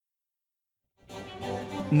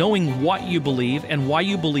Knowing what you believe and why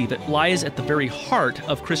you believe it lies at the very heart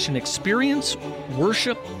of Christian experience,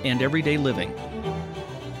 worship, and everyday living.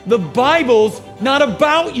 The Bible's not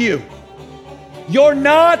about you. You're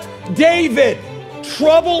not David.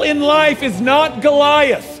 Trouble in life is not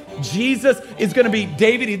Goliath. Jesus is going to be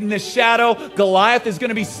David in the shadow. Goliath is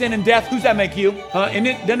going to be sin and death. Who's that make you? And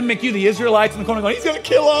it doesn't make you the Israelites in the corner going, he's going to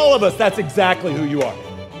kill all of us. That's exactly who you are.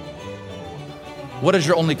 What is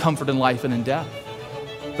your only comfort in life and in death?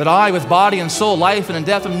 That I, with body and soul, life and in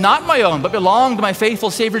death, am not my own, but belong to my faithful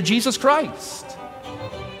Savior, Jesus Christ.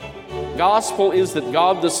 Gospel is that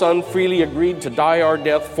God the Son freely agreed to die our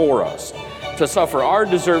death for us, to suffer our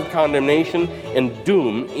deserved condemnation and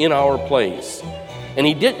doom in our place. And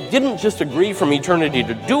he didn't just agree from eternity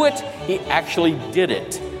to do it, he actually did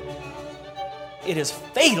it. It is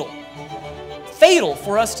fatal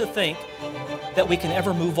for us to think that we can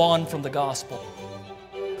ever move on from the gospel.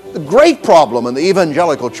 The great problem in the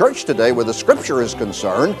evangelical church today where the Scripture is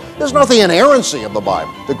concerned is not the inerrancy of the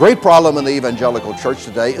Bible. The great problem in the evangelical church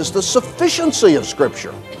today is the sufficiency of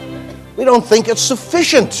Scripture. We don't think it's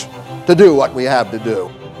sufficient to do what we have to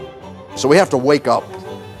do. So we have to wake up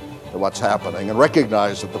to what's happening and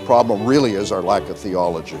recognize that the problem really is our lack of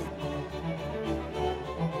theology.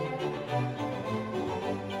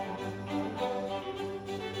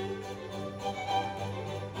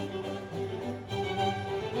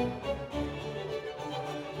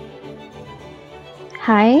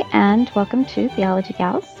 Hi, and welcome to Theology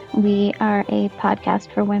Gals. We are a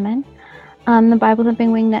podcast for women on the Bible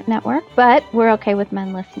Thumping Wingnut Network, but we're okay with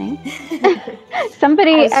men listening. I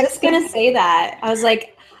was just going to say that. I was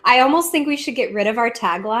like, I almost think we should get rid of our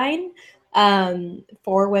tagline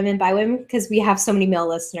for women by women because we have so many male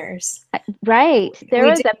listeners. Right.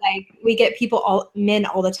 We get men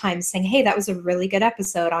all the time saying, hey, that was a really good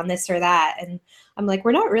episode on this or that. And I'm like,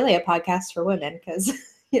 we're not really a podcast for women because...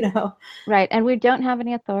 Right. And we don't have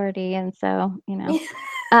any authority. And so,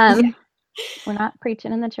 Yeah. We're not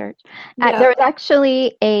preaching in the church. Yeah. There was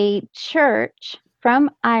actually a church from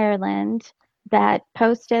Ireland that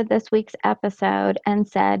posted this week's episode and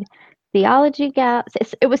said, Theology Gals,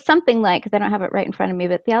 it was something like, because I don't have it right in front of me,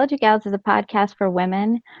 but Theology Gals is a podcast for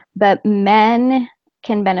women, but men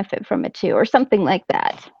can benefit from it too, or something like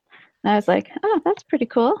that. And I was like, oh, that's pretty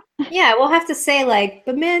cool. Yeah, we'll have to say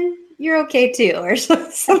but men, you're okay too, or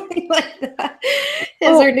something like that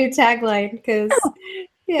is our new tagline. Because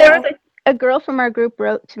there was a girl from our group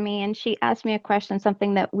wrote to me and she asked me a question,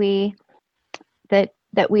 something that we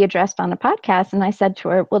addressed on a podcast, and I said to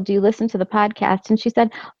her, well, do you listen to the podcast? And she said,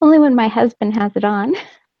 only when my husband has it on.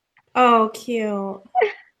 Oh, cute.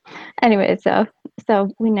 Anyway, so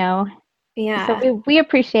we know. Yeah. So we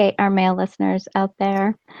appreciate our male listeners out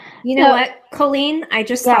there. You know what, Colleen? I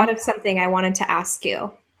just thought of something I wanted to ask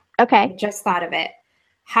you. Okay. I just thought of it.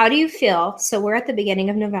 How do you feel? So we're at the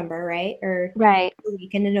beginning of November, right? Right. The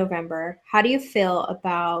weekend in November. How do you feel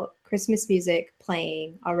about Christmas music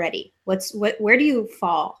playing already? Where do you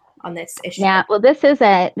fall on this issue? Yeah. Well, this is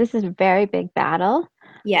a very big battle.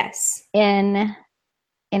 Yes. In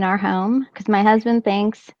our home, because my husband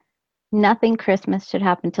thinks nothing Christmas should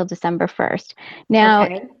happen till December 1st. Now,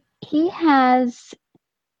 okay. he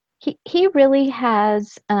really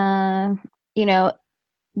has,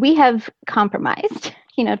 we have compromised,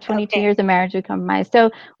 22 years of marriage, we compromised.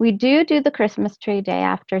 So we do the Christmas tree day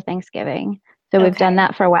after Thanksgiving. So we've done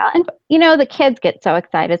that for a while. And, the kids get so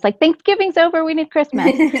excited. It's like, Thanksgiving's over, we need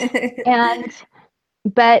Christmas.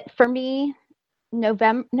 But for me,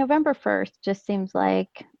 November 1st just seems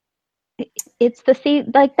like it's the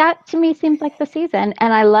season. Like that to me seems like the season.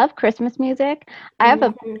 And I love Christmas music. I have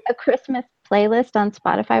a Christmas playlist on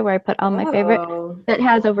Spotify where I put all my favorite that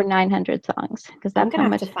has over 900 songs. Because that's I'm gonna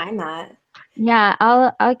how have much to find that. Yeah,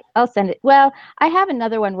 I'll send it. Well, I have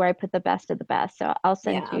another one where I put the best of the best, so I'll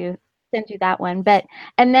send you that one.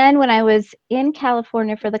 And then when I was in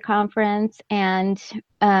California for the conference, and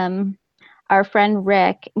our friend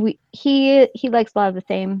Rick, he likes a lot of the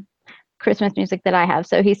same Christmas music that I have,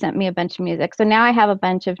 so he sent me a bunch of music. So now I have a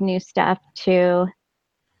bunch of new stuff to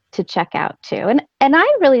check out too. And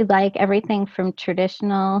I really like everything from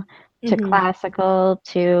traditional to classical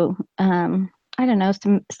to I don't know,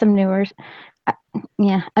 some newer.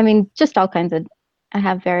 Yeah, I mean, just all kinds of. I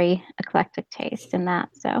have very eclectic taste in that.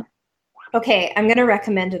 So. Okay, I'm gonna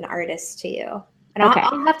recommend an artist to you, and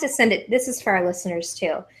I'll have to send it. This is for our listeners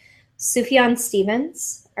too. Sufjan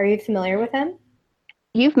Stevens. Are you familiar with him?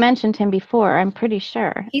 You've mentioned him before. I'm pretty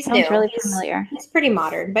sure. He's Sounds new. Really familiar. He's pretty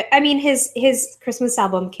modern, but I mean, his Christmas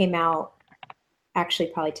album came out actually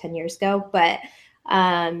probably 10 years ago. But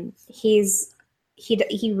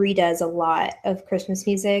he redoes a lot of Christmas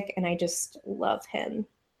music, and I just love him.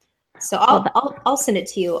 So I'll send it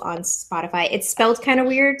to you on Spotify. It's spelled kind of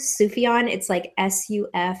weird. Sufjan. It's like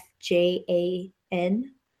Sufjan.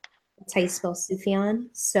 That's how you spell Sufjan.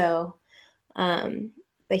 So,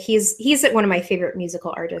 but he's one of my favorite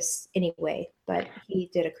musical artists anyway. But he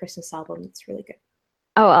did a Christmas album that's really good.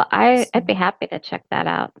 Oh, well, I'd be happy to check that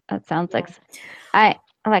out. That sounds like I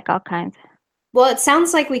like all kinds. Well, it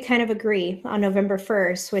sounds like we kind of agree on November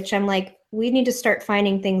 1st, which I'm like, we need to start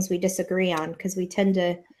finding things we disagree on because we tend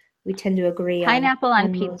to agree Pineapple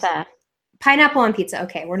on most. pizza. Pineapple on pizza.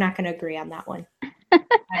 Okay, we're not going to agree on that one.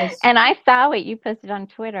 And I saw what you posted on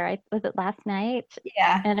Twitter. Was it last night?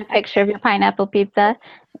 Yeah. And a picture of your pineapple pizza.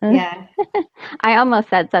 Yeah. I almost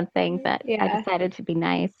said something, but Yeah. I decided to be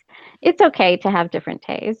nice. It's okay to have different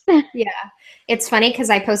tastes. Yeah. It's funny because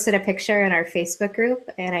I posted a picture in our Facebook group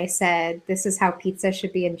and I said, this is how pizza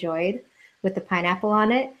should be enjoyed with the pineapple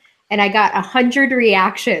on it. And I got 100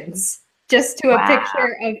 reactions just to a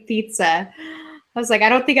picture of pizza. I was like, I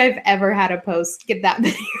don't think I've ever had a post get that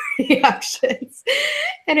many reactions.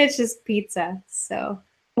 And it's just pizza. So.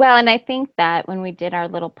 Well, and I think that when we did our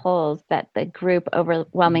little polls, that the group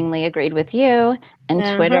overwhelmingly agreed with you,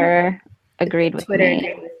 and Twitter agreed with me.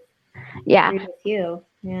 Agreed with you.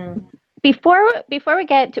 Yeah. Before we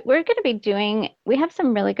get to, we have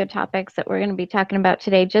some really good topics that we're going to be talking about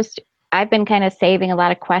today. I've been kind of saving a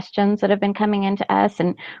lot of questions that have been coming into us,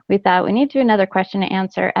 and we thought we need to do another question and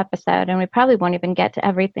answer episode, and we probably won't even get to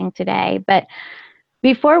everything today. But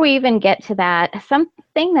before we even get to that,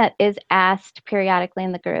 something that is asked periodically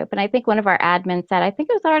in the group, and I think one of our admins said, I think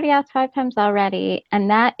it was already asked 5 times already, and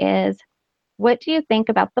that is, what do you think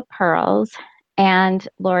about the Pearls and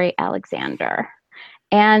Lori Alexander?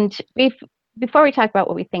 And before we talk about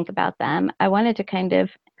what we think about them, I wanted to kind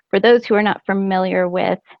of, for those who are not familiar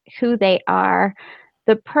with who they are,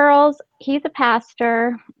 the Pearls, he's a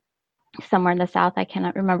pastor somewhere in the South, I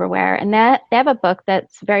cannot remember where, and they have a book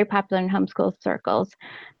that's very popular in homeschool circles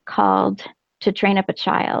called To Train Up a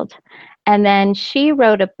Child. And then she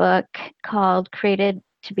wrote a book called Created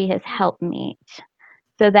to Be His Helpmeet.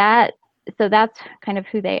 So that's kind of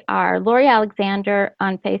who they are. Lori Alexander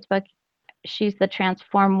on Facebook, she's the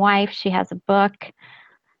Transform Wife. She has a book.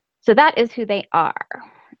 So that is who they are.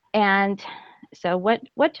 And so what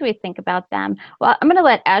do we think about them? Well, I'm going to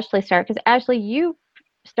let Ashley start, because Ashley, you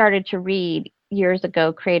started to read years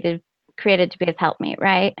ago, created to be his helpmeet,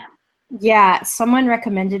 right? Yeah, someone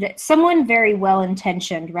recommended it. Someone very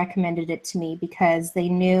well-intentioned recommended it to me because they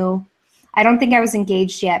knew, I don't think I was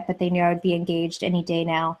engaged yet, but they knew I would be engaged any day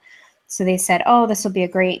now. So they said, oh, this will be a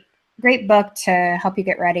great book to help you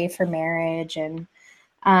get ready for marriage. And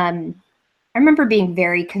I remember being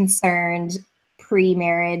very concerned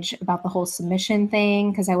pre-marriage about the whole submission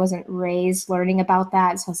thing because I wasn't raised learning about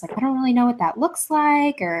that. So I was like, I don't really know what that looks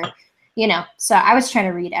like, or, so I was trying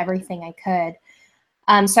to read everything I could.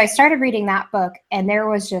 So I started reading that book, and there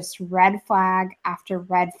was just red flag after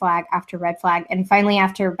red flag after red flag. And finally,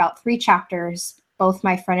 after about 3 chapters, both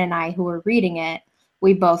my friend and I who were reading it,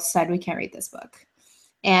 we both said, we can't read this book.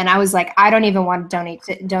 And I was like, I don't even want to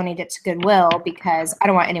donate it to Goodwill because I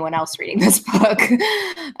don't want anyone else reading this book.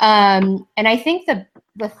 And I think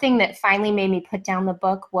the thing that finally made me put down the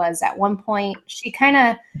book was, at one point, she kind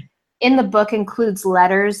of, in the book, includes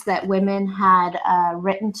letters that women had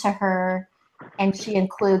written to her, and she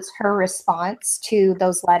includes her response to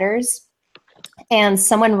those letters. And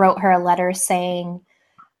someone wrote her a letter saying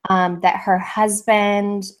that her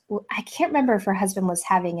husband, I can't remember if her husband was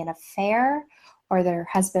having an affair or their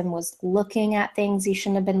husband was looking at things he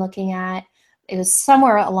shouldn't have been looking at. It was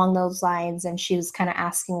somewhere along those lines, and she was kind of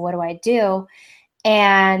asking, what do I do?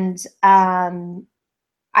 And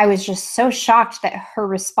I was just so shocked that her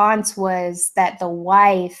response was that the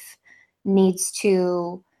wife needs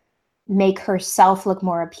to make herself look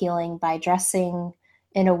more appealing by dressing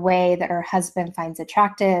in a way that her husband finds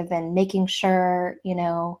attractive, and making sure,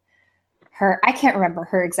 I can't remember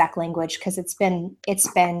her exact language because it's been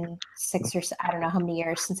 6 or I don't know how many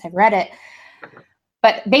years since I've read it.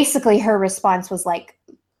 But basically her response was like,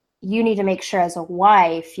 you need to make sure as a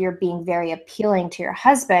wife you're being very appealing to your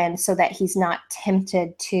husband so that he's not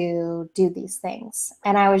tempted to do these things.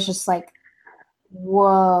 And I was just like,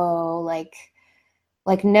 whoa, like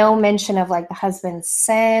no mention of like the husband's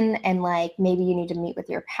sin, and like maybe you need to meet with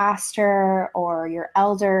your pastor or your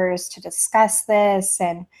elders to discuss this.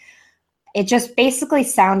 And it just basically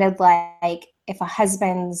sounded like if a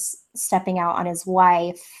husband's stepping out on his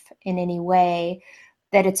wife in any way,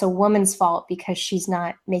 that it's a woman's fault because she's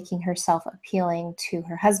not making herself appealing to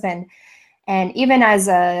her husband. And even as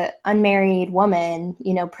a unmarried woman,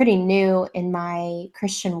 pretty new in my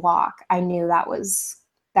Christian walk, I knew that was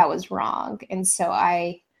wrong. And so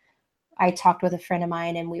I I talked with a friend of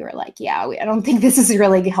mine and we were like, yeah, I don't think this is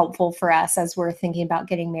really helpful for us as we're thinking about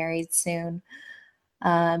getting married soon.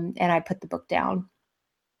 And I put the book down.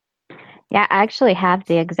 Yeah, I actually have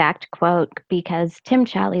the exact quote because Tim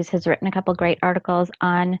Challies has written a couple great articles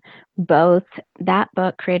on both that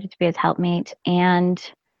book, Created to be His Helpmate, and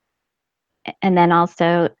then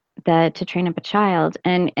also the To Train Up a Child.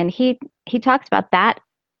 And he talks about that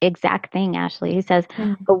exact thing, Ashley. He says,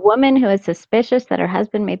 a woman who is suspicious that her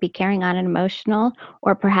husband may be carrying on an emotional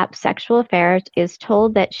or perhaps sexual affairs is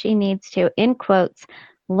told that she needs to, in quotes,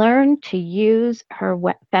 learn to use her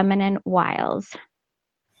feminine wiles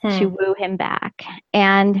to woo him back.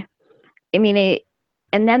 And I mean,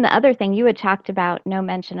 and then the other thing you had talked about, no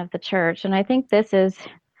mention of the church. And I think this is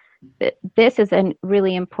a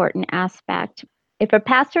really important aspect. If a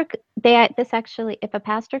pastor, if a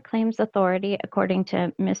pastor claims authority, according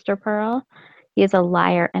to Mr. Pearl, he is a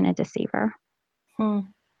liar and a deceiver.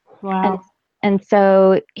 Wow. And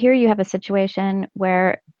so here you have a situation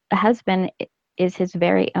where a husband is his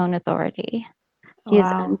very own authority. He is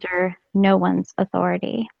under no one's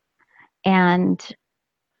authority. And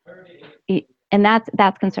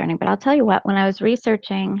that's concerning. But I'll tell you what, when I was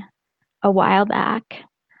researching a while back,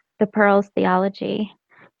 the Pearl's theology,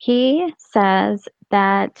 he says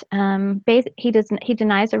that he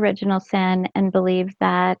denies original sin and believes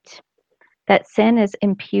that sin is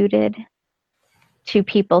imputed to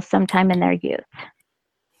people sometime in their youth.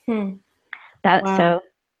 So,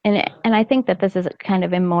 and I think that this is kind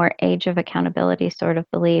of a more age of accountability sort of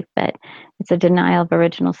belief, that it's a denial of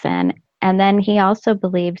original sin. And then he also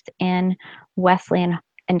believes in Wesleyan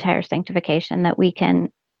entire sanctification, that we can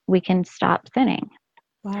stop sinning.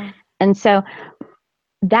 Wow. And so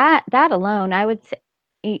that alone, I would say,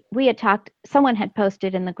 we had talked, someone had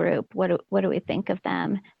posted in the group, what do we think of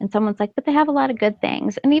them? And someone's like, but they have a lot of good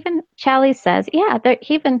things. And even Challies says, yeah,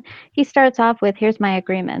 he starts off with, here's my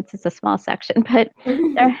agreements. It's a small section, but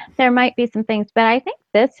there might be some things. But I think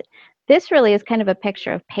this really is kind of a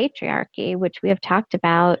picture of patriarchy, which we have talked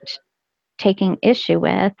about taking issue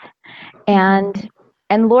with. And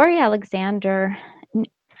Lori Alexander,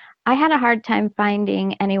 I had a hard time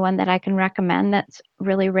finding anyone that I can recommend that's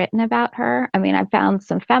really written about her. I mean, I found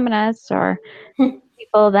some feminists or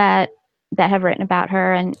people that have written about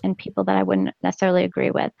her and people that I wouldn't necessarily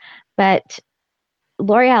agree with. But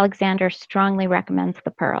Lori Alexander strongly recommends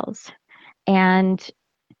the Pearls. And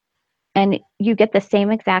you get the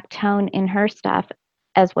same exact tone in her stuff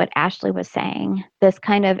as what Ashley was saying. This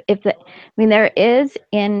kind of, there is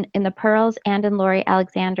in the Pearls and in Lori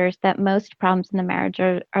Alexander's that most problems in the marriage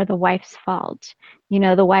are the wife's fault.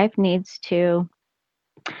 The wife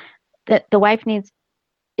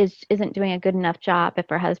isn't doing a good enough job if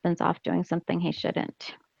her husband's off doing something he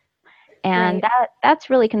shouldn't. And that's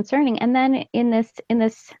really concerning. And then in this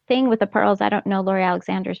thing with the Pearls, I don't know Lori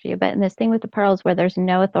Alexander's view, but in this thing with the Pearls where there's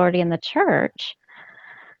no authority in the church,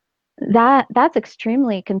 that's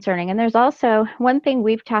extremely concerning. And there's also one thing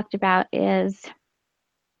we've talked about is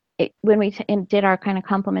when we did our kind of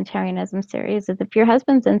complementarianism series, is if your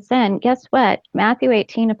husband's in sin, guess what? Matthew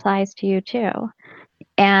 18 applies to you too.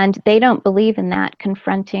 And they don't believe in that,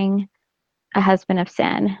 confronting a husband of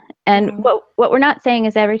sin. And what we're not saying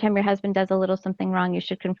is every time your husband does a little something wrong, you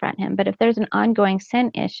should confront him. But if there's an ongoing sin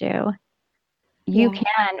issue, you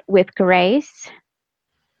can, with grace,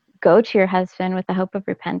 go to your husband with the hope of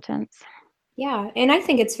repentance. Yeah, and I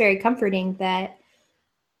think it's very comforting that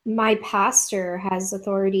my pastor has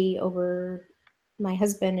authority over my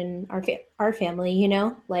husband and our family,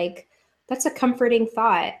 like that's a comforting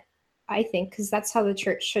thought, I think, because that's how the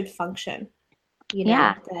church should function.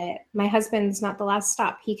 That my husband's not the last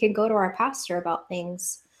stop. He can go to our pastor about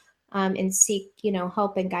things and seek,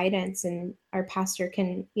 help and guidance, and our pastor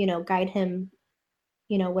can, guide him,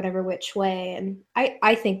 whatever which way. And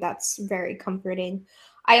I think that's very comforting.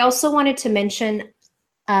 I also wanted to mention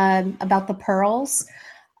about the Pearls.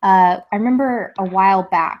 I remember a while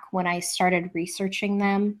back when I started researching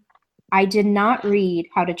them, I did not read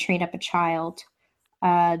How to Train Up a Child,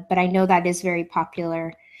 but I know that is very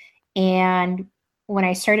popular. And when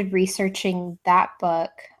I started researching that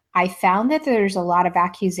book, I found that there's a lot of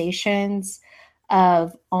accusations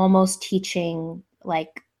of almost teaching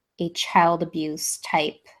like a child abuse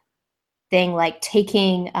type thing, like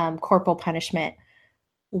taking corporal punishment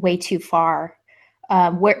way too far,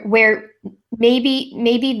 where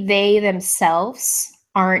maybe they themselves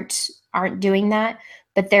aren't doing that,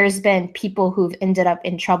 but there's been people who've ended up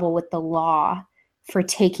in trouble with the law for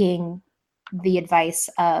taking the advice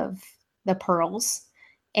of the Pearls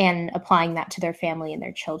and applying that to their family and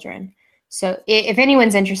their children. So if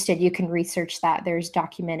anyone's interested, you can research that. There's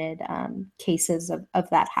documented cases of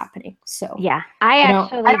that happening. So Yeah, I don't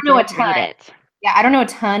know a ton. Read it. Yeah, I don't know a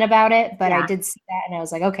ton about it, but Yeah. I did see that, and I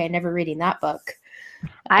was like, okay, never reading that book.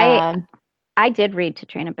 I did read To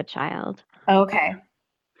Train Up a Child. Okay.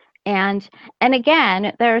 And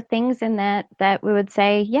again, there are things in that we would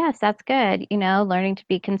say, yes, that's good, learning to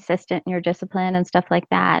be consistent in your discipline and stuff like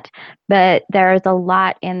that. But there is a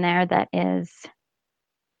lot in there that is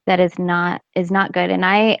not good. And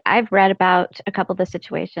I've read about a couple of the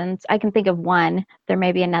situations. I can think of one. There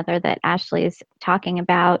may be another that Ashley is talking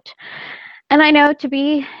about. And I know to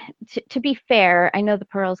be fair, I know the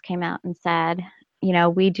Pearls came out and said,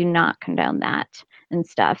 we do not condone that and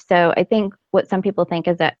stuff. So I think what some people think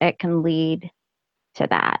is that it can lead to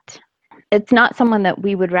that. It's not someone that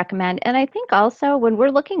we would recommend. And I think also when we're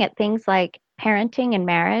looking at things like parenting and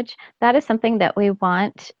marriage, that is something that we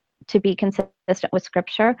want to be consistent with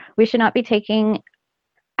Scripture. We should not be taking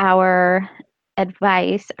our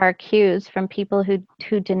advice, our cues from people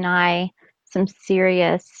who deny some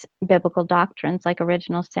serious biblical doctrines like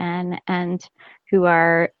original sin and who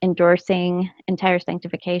are endorsing entire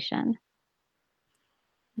sanctification.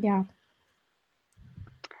 Yeah.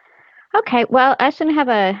 Okay, well, I shouldn't have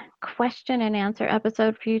a question and answer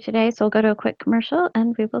episode for you today, so we'll go to a quick commercial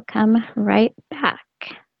and we will come right back.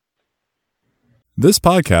 This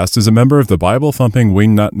podcast is a member of the Bible Thumping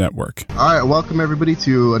Wingnut Network. All right, welcome everybody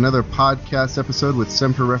to another podcast episode with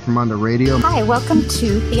Semper Reformanda Radio. Hi, welcome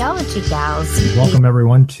to Theology Gals. Welcome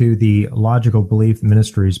everyone to the Logical Belief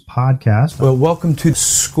Ministries podcast. Well, welcome to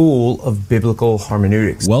School of Biblical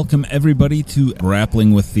Hermeneutics. Welcome everybody to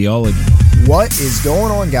Grappling with Theology. What is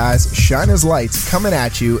going on, guys? Shine as lights coming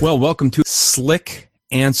at you. Well, welcome to Slick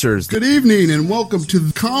Answers. Good evening and welcome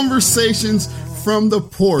to Conversations from the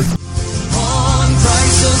Porch.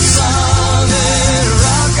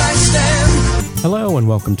 Hello and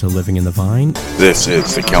welcome to Living in the Vine. This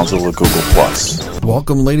is the Council of Google Plus.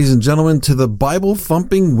 Welcome, ladies and gentlemen, to the Bible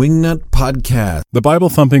Thumping Wingnut Podcast. The Bible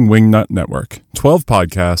Thumping Wingnut Network. 12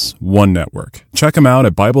 podcasts, one network. Check them out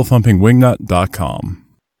at BibleThumpingWingnut.com.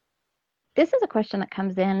 This is a question that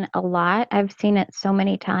comes in a lot. I've seen it so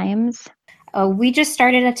many times. We just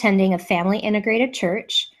started attending a family integrated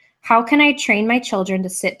church. How can I train my children to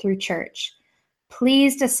sit through church?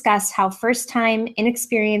 Please discuss how first-time,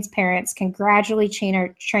 inexperienced parents can gradually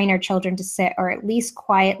train our children to sit or at least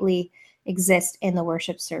quietly exist in the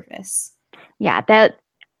worship service. Yeah,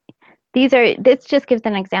 this just gives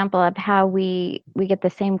an example of how we get the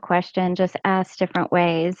same question just asked different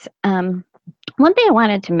ways. One thing I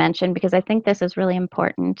wanted to mention, because I think this is really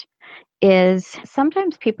important, is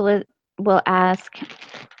sometimes people will ask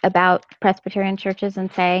about Presbyterian churches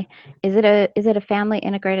and say, is it a family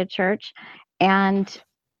integrated church? And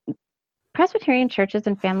Presbyterian churches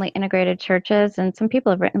and family integrated churches, and some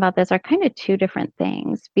people have written about this, are kind of two different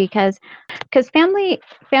things because family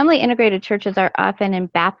integrated churches are often in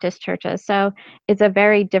Baptist churches. So it's a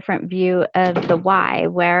very different view of the why,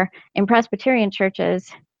 where in many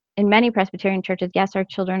Presbyterian churches, yes, our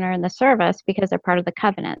children are in the service because they're part of the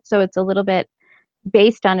covenant. So it's a little bit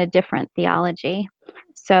based on a different theology.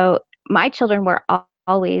 So my children were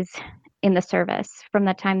always in the service from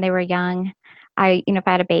the time they were young. If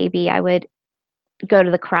I had a baby, I would go to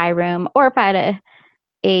the cry room, or if I had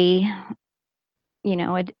a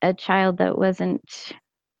child that wasn't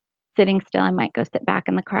sitting still, I might go sit back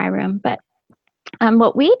in the cry room. But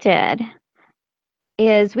what we did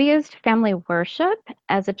is we used family worship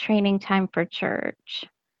as a training time for church.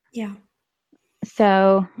 Yeah.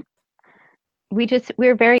 So we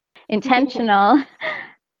were very intentional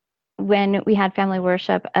when we had family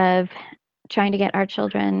worship of trying to get our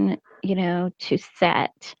children, to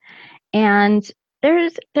sit. And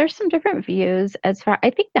there's some different views as far, I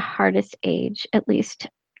think the hardest age, at least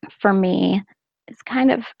for me, is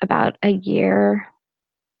kind of about a year,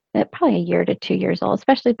 probably a year to 2 years old,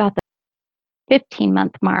 especially about the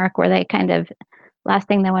 15-month mark where they kind of, last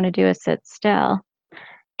thing they want to do is sit still.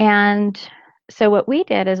 And so what we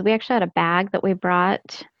did is we actually had a bag that we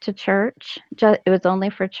brought to church. It was only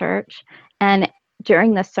for church. And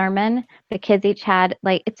during the sermon, the kids each had,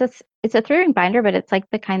 it's a 3-ring binder, but it's like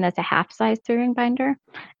the kind that's a half-size 3-ring binder.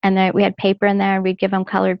 And then we had paper in there, and we'd give them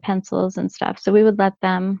colored pencils and stuff. So we would let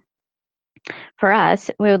them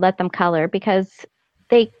color because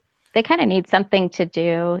they kind of need something to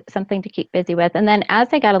do, something to keep busy with. And then as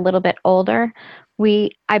they got a little bit older,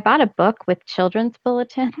 I bought a book with children's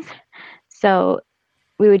bulletins. So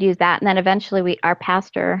we would use that. And then eventually our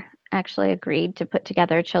pastor actually agreed to put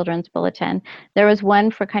together a children's bulletin. There was one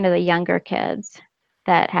for kind of the younger kids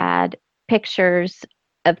that had pictures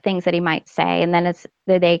of things that he might say. And then as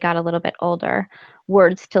they got a little bit older,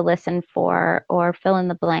 words to listen for or fill in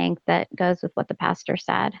the blank that goes with what the pastor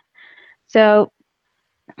said. So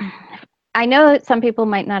I know that some people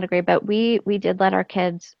might not agree, but we did let our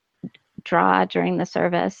kids draw during the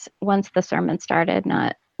service once the sermon started,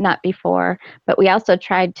 not before, but we also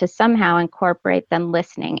tried to somehow incorporate them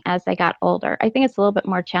listening as they got older. I think it's a little bit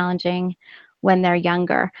more challenging when they're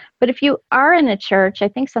younger. But if you are in a church, I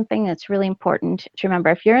think something that's really important to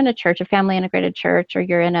remember, if you're in a church, a family integrated church, or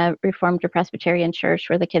you're in a Reformed or Presbyterian church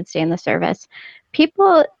where the kids stay in the service,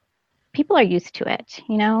 people are used to it.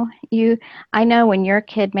 You know, I know when your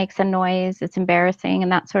kid makes a noise, it's embarrassing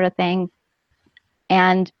and that sort of thing.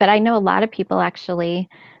 But I know a lot of people actually,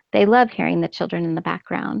 they love hearing the children in the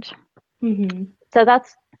background. Mm-hmm. So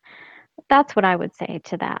that's what I would say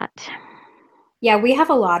to that. Yeah, we have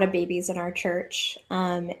a lot of babies in our church.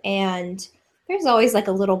 And there's always like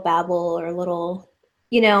a little babble or a little,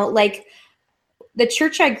 like the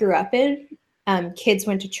church I grew up in, kids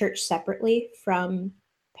went to church separately from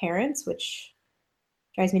parents, which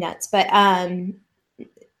drives me nuts. But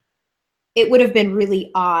it would have been really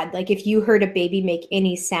odd. Like if you heard a baby make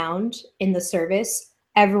any sound in the service,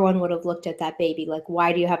 everyone would have looked at that baby like,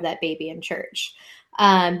 why do you have that baby in church?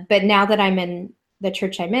 But now that I'm in the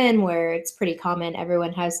church I'm in, where it's pretty common,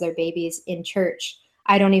 everyone has their babies in church,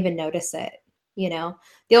 I don't even notice it. The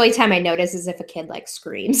only time I notice is if a kid like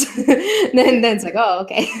screams. then it's like, oh,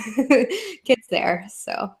 okay, kid's there.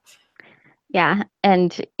 So yeah.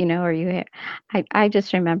 And I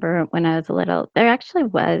just remember when I was little, there actually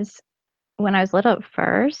was, when I was little at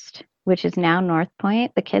First, which is now North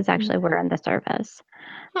Point, the kids actually were in the service,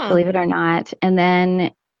 believe it or not. And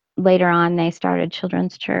then later on, they started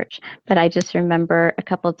children's church. But I just remember a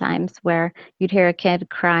couple of times where you'd hear a kid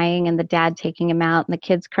crying and the dad taking him out, and the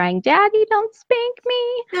kid's crying, "Daddy, don't spank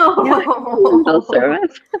me." No.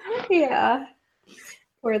 Service. Yeah.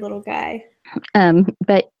 Poor little guy.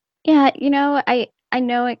 But yeah, I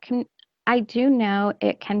know it can. I do know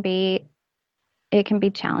it can be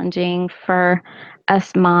challenging for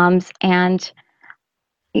us moms, and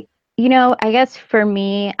I guess for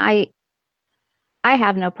me, I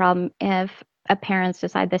have no problem if parents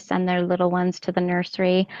decide to send their little ones to the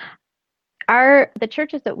nursery. The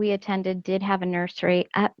churches that we attended did have a nursery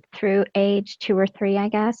up through age 2 or 3, I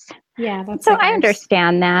guess. Yeah, that's so like I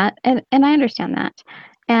understand that, and I understand that.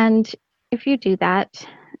 And if you do that,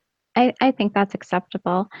 I think that's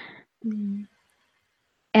acceptable. Mm.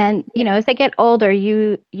 And as they get older,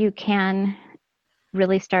 you can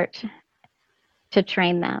really start to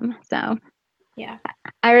train them. So yeah,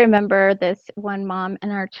 I remember this one mom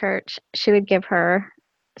in our church, she would give her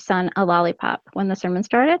son a lollipop when the sermon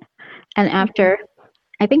started. And after,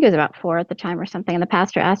 I think it was about 4 at the time or something, and the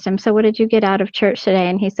pastor asked him, "So what did you get out of church today?"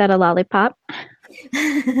 And he said, "A lollipop."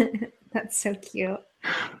 That's so cute.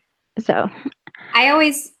 So I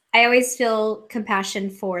always feel compassion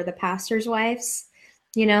for the pastors' wives,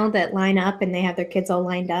 that line up and they have their kids all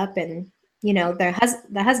lined up, and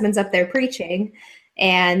the husband's up there preaching,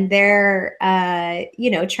 and they're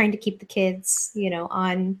trying to keep the kids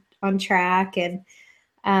on track. And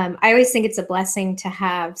I always think it's a blessing to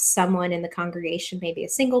have someone in the congregation, maybe a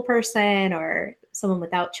single person or someone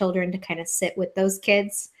without children, to kind of sit with those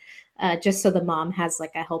kids, just so the mom has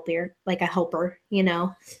like a helper,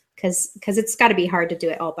 because it's got to be hard to do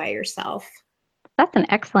it all by yourself. That's an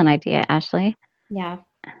excellent idea, Ashley. Yeah.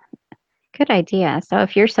 Good idea. So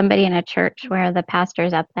if you're somebody in a church where the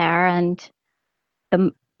pastor's up there and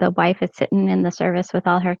the wife is sitting in the service with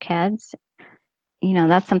all her kids,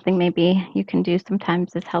 that's something maybe you can do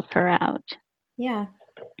sometimes, is help her out. Yeah.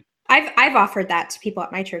 I've offered that to people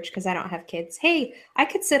at my church because I don't have kids. Hey, I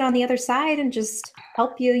could sit on the other side and just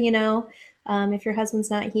help you, if your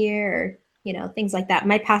husband's not here, or, things like that.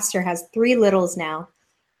 My pastor has 3 littles now.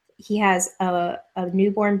 He has a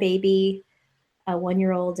newborn baby, a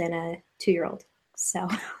 1-year-old, and a 2-year-old. So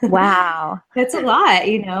wow, that's a lot,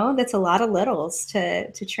 that's a lot of littles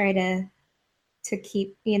to try to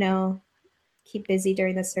keep, keep busy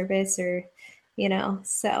during the service, or,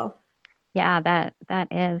 so. Yeah, that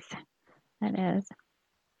is.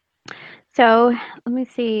 So let me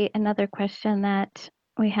see another question that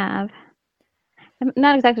we have. I'm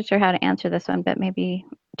not exactly sure how to answer this one, but maybe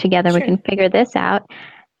together we can figure this out.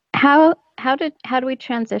 How do we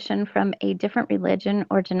transition from a different religion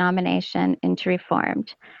or denomination into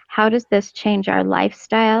Reformed? How does this change our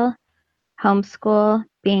lifestyle, homeschool,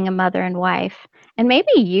 being a mother and wife? And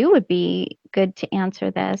maybe you would be good to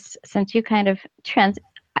answer this, since you kind of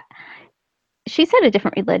she said a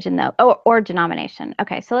different religion though, or denomination.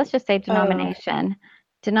 Okay, so let's just say denomination.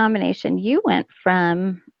 Denomination. You went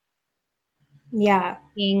from Yeah.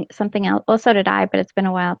 Being something else. Well, so did I, but it's been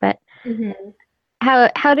a while. But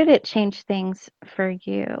how did it change things for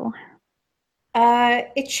you?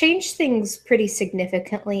 It changed things pretty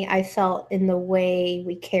significantly, I felt, in the way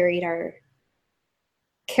we carried out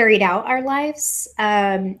our lives.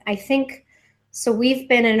 I think so. We've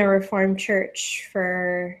been in a Reformed church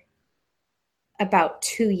for about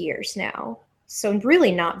 2 years now, so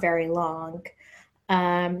really not very long.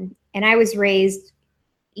 And I was raised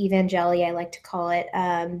evangeli, I like to call it,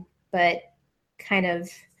 but kind of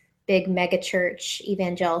big mega church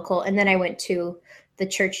evangelical. And then I went to the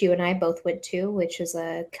church you and I both went to, which is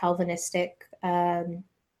a Calvinistic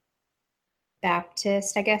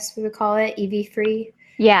Baptist, I guess we would call it, EV free.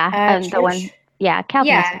 Yeah, the one,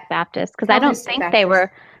 Calvinistic Baptist, because I don't think they were,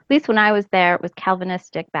 at least when I was there, it was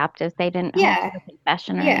Calvinistic Baptist. They didn't hold a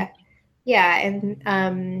confession or anything. Yeah,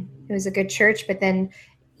 and it was a good church. But then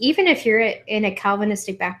even if you're in a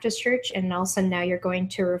Calvinistic Baptist church and all of a sudden now you're going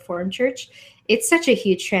to a Reformed church, it's such a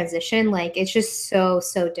huge transition. Like, it's just so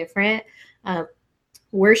different.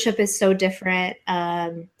 Worship is so different.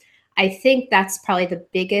 I think that's probably the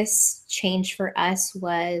biggest change for us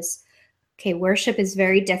was, okay, worship is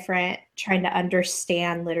very different, trying to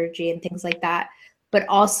understand liturgy and things like that, but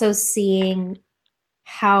also seeing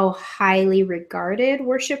how highly regarded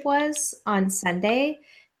worship was on Sunday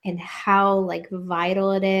and how like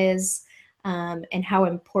vital it is, and how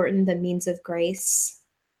important the means of grace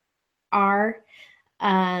are.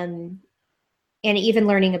 And even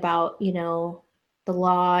learning about, the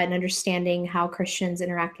law and understanding how Christians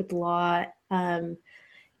interact with the law,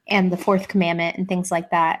 and the fourth commandment and things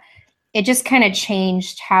like that. It just kind of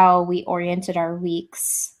changed how we oriented our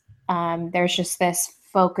weeks. There's just this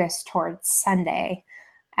focus towards Sunday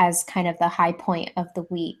as kind of the high point of the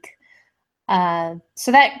week.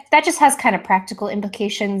 So that just has kind of practical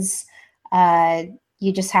implications.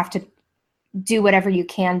 You just have to do whatever you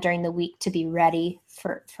can during the week to be ready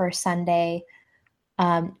for Sunday,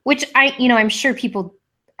 which I'm sure people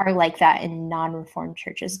are like that in non-Reformed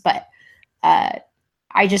churches, but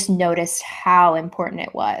I just noticed how important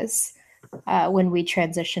it was when we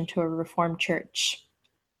transitioned to a Reformed church.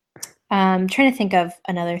 I'm trying to think of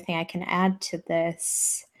another thing I can add to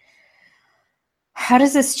this. How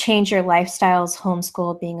does this change your lifestyles,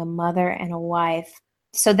 homeschool, being a mother and a wife?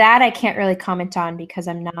 So that I can't really comment on because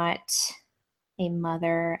I'm not a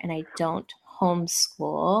mother and I don't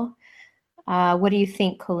homeschool. What do you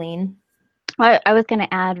think, Colleen? I was going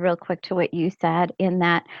to add real quick to what you said, in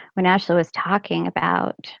that when Ashley was talking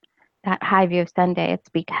about that high view of Sunday, it's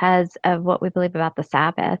because of what we believe about the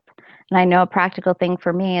Sabbath. And I know a practical thing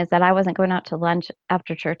for me is that I wasn't going out to lunch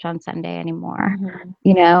after church on Sunday anymore,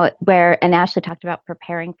 and Ashley talked about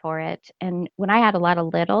preparing for it. And when I had a lot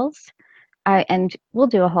of littles, and we'll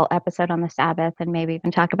do a whole episode on the Sabbath and maybe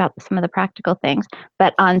even talk about some of the practical things.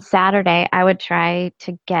 But on Saturday, I would try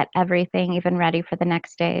to get everything even ready for the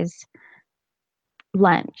next day's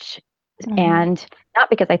lunch. And not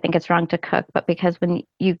because I think it's wrong to cook, but because when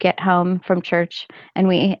you get home from church, and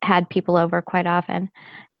we had people over quite often,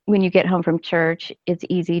 when you get home from church, it's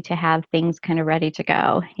easy to have things kind of ready to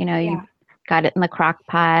go. You got it in the crock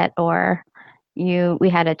pot, or we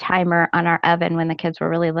had a timer on our oven when the kids were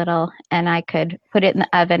really little, and I could put it in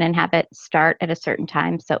the oven and have it start at a certain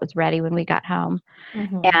time so it was ready when we got home.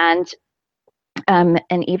 And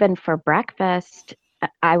even for breakfast,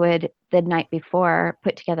 I would, the night before,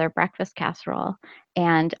 put together a breakfast casserole,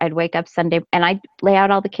 and I'd wake up Sunday and I'd lay out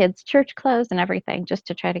all the kids' church clothes and everything just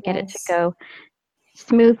to try to get it to go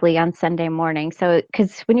smoothly on Sunday morning. So,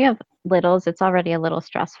 because when you have littles, it's already a little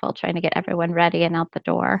stressful trying to get everyone ready and out the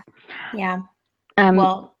door. Yeah.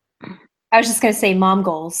 Well, I was just going to say mom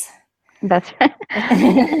goals. That's right.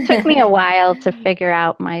 It took me a while to figure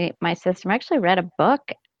out my system. I actually read a book.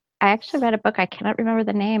 I cannot remember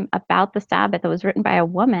the name, about the Sabbath. It was written by a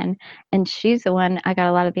woman, and she's the one I got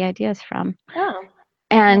a lot of the ideas from. Oh.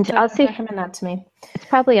 And I'll see. Recommend that to me. It's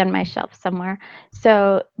probably on my shelf somewhere.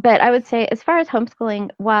 So, but I would say, as far as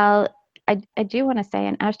homeschooling, while I do want to say,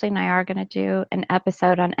 and Ashley and I are going to do an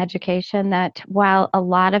episode on education, that while a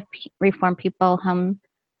lot of Reformed people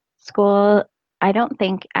homeschool, I don't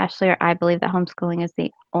think Ashley or I believe that homeschooling is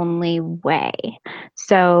the only way.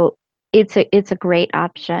 So it's a great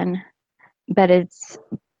option, but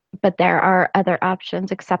there are other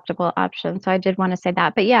options, acceptable options. So I did want to say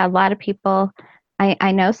that. But yeah, a lot of people,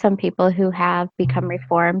 I know some people who have become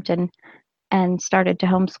Reformed and started to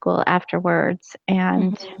homeschool afterwards.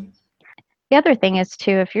 And the other thing is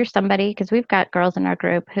too, if you're somebody, because we've got girls in our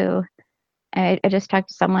group who, I just talked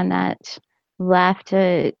to someone that left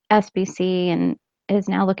to SBC and is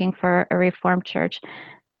now looking for a Reformed church.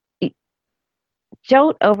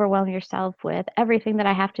 don't overwhelm yourself with everything that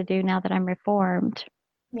I have to do now that I'm reformed.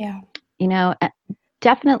 Yeah. You know,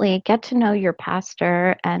 definitely get to know your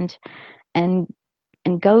pastor and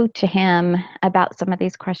go to him about some of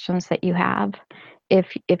these questions that you have.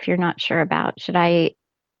 If you're not sure about, should I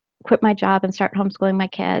quit my job and start homeschooling my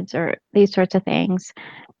kids, or these sorts of things.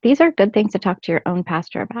 These are good things to talk to your own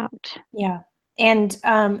pastor about. Yeah. And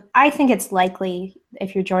I think it's likely,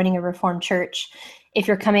 if you're joining a Reformed church, if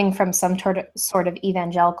you're coming from some sort of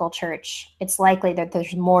evangelical church, it's likely that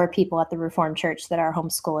there's more people at the Reformed church that are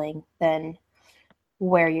homeschooling than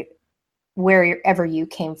wherever you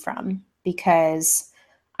came from. Because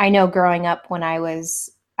I know growing up when I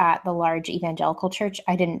was at the large evangelical church,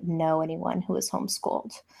 I didn't know anyone who was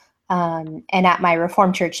homeschooled. And at my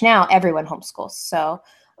Reformed church now, everyone homeschools. So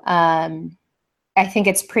I think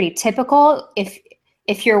it's pretty typical.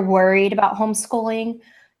 If you're worried about homeschooling,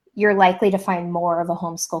 you're likely to find more of a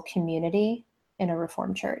homeschool community in a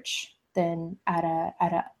Reformed church than at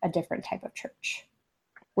a different type of church.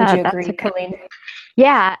 Would you agree, Colleen?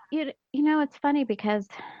 Yeah. You know, it's funny because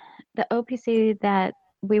the OPC that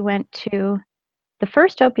we went to, the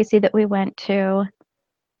first OPC that we went to,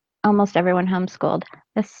 almost everyone homeschooled.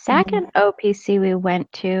 The second OPC we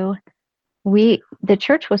went to, the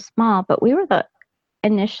church was small, but we were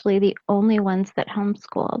initially the only ones that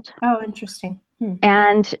homeschooled. Oh, interesting.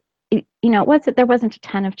 And you know, there wasn't a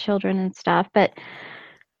ton of children and stuff, but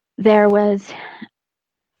there was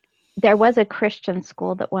a Christian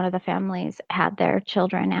school that one of the families had their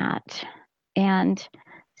children at. And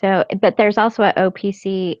so, but there's also an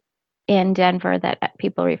OPC in Denver that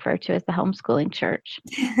people refer to as the homeschooling church.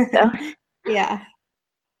 So. Yeah.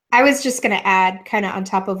 I was just going to add, kind of on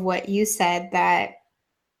top of what you said, that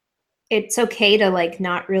it's okay to like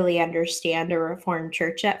not really understand a Reformed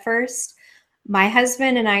church at first. My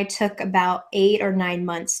husband and I took about 8 or 9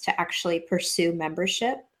 months to actually pursue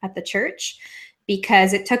membership at the church,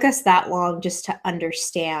 because it took us that long just to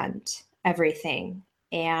understand everything.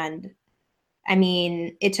 And I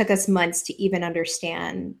mean, it took us months to even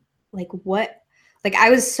understand I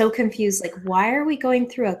was so confused. Like, why are we going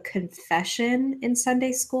through a confession in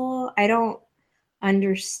Sunday school? I don't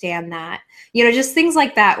understand that. You know, just things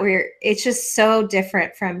like that where it's just so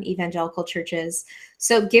different from evangelical churches.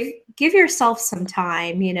 So give yourself some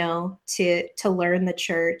time, you know, to learn the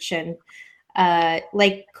church. And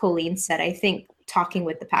like Colleen said, I think talking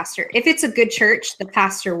with the pastor, if it's a good church, the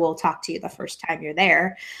pastor will talk to you the first time you're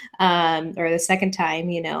there, or the second time,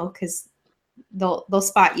 you know, because they'll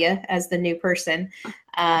spot you as the new person,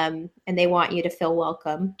 and they want you to feel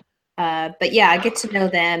welcome. But yeah, get to know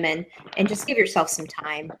them and just give yourself some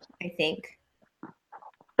time, I think.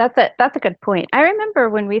 That's a good point. I remember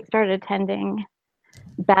when we started attending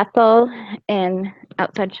Bethel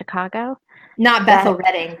outside Chicago. Not Bethel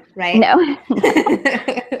Redding, right? No.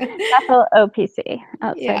 Bethel OPC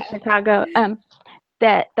outside Chicago.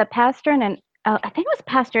 The pastor I think it was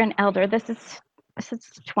pastor and elder. This is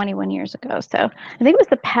 21 years ago. So I think it was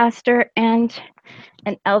the pastor and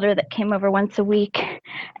an elder that came over once a week.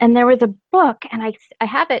 And there was a book, and I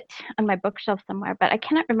have it on my bookshelf somewhere, but I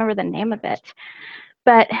cannot remember the name of it.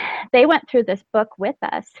 But they went through this book with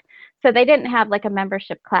us. So they didn't have like a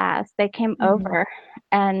membership class. They came over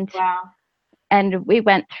and we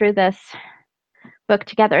went through this book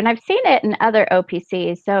together. And I've seen it in other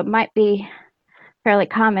OPCs, so it might be fairly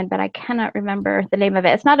common, but I cannot remember the name of it.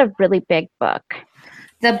 It's not a really big book.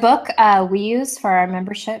 The book we use for our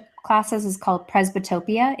membership classes is called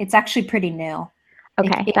Presbytopia. It's actually pretty new.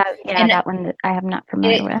 Okay, that one I am not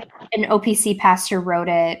familiar with. An OPC pastor wrote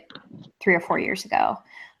it 3 or 4 years ago.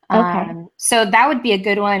 Okay. So that would be a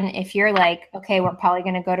good one if you're like, okay, we're probably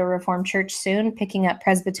going to go to Reformed Church soon. Picking up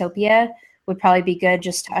Presbytopia would probably be good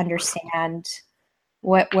just to understand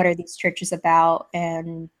what are these churches about,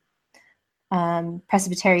 and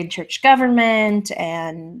Presbyterian church government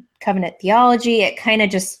and covenant theology. It kind of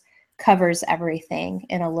just covers everything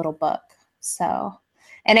in a little book. So,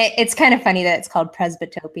 and it's kind of funny that it's called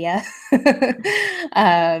Presbytopia.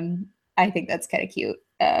 I think that's kind of cute.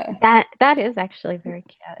 That is actually very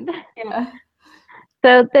cute. Yeah.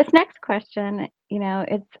 So this next question, you know,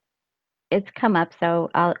 it's come up, so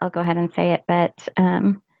I'll go ahead and say it, but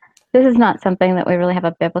this is not something that we really have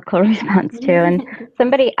a biblical response to. And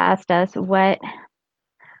somebody asked us what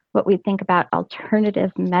we think about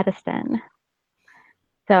alternative medicine.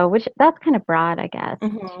 So, that's kind of broad, I guess,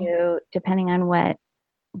 depending on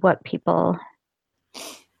what people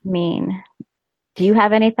mean. Do you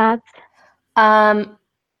have any thoughts?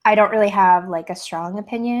 I don't really have like a strong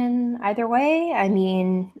opinion either way. I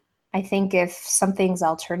mean, I think if something's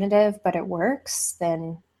alternative but it works,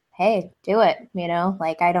 then hey, do it, you know?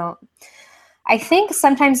 Like I I think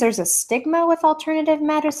sometimes there's a stigma with alternative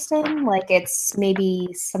medicine, like it's maybe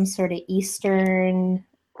some sort of Eastern,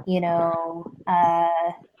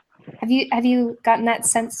 have you gotten that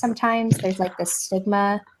sense sometimes? There's like this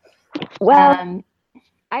stigma. Well,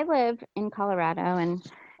 I live in Colorado, and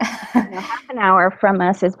half an hour from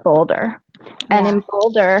us is Boulder. And in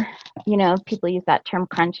Boulder, people use that term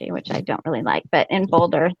crunchy, which I don't really like, but in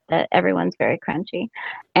Boulder, everyone's very crunchy.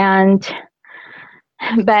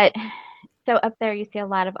 But so up there, you see a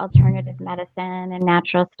lot of alternative medicine and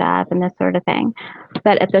natural stuff and this sort of thing.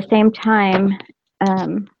 But at the same time,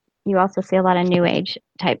 you also see a lot of New Age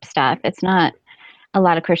type stuff. It's not a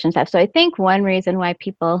lot of Christian stuff. So I think one reason why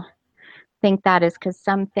people think that is because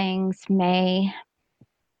some things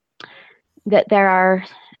that there are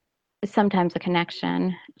sometimes a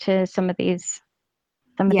connection to some of these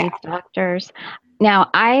doctors. Now,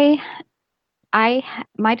 my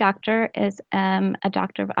doctor is a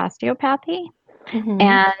doctor of osteopathy,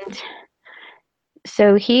 and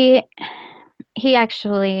so he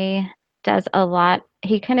actually does a lot.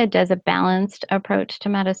 He kind of does a balanced approach to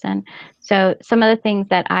medicine. So some of the things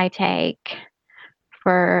that I take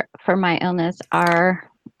for my illness are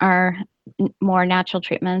more natural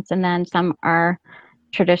treatments, and then some are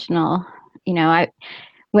traditional.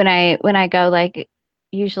 When I go, like,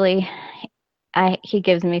 usually he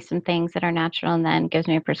gives me some things that are natural and then gives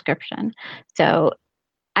me a prescription. So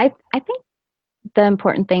I think the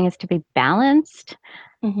important thing is to be balanced.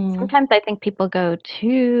 Sometimes I think people go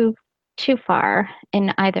too far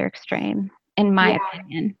in either extreme, in my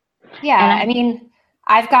opinion. Yeah, I mean,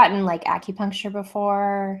 I've gotten like acupuncture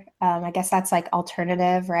before. I guess that's like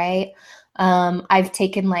alternative, right? I've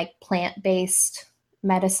taken like plant-based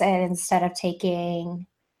medicine instead of taking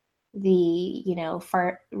the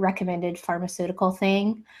recommended pharmaceutical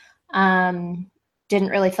thing. Didn't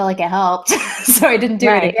really feel like it helped, so I didn't do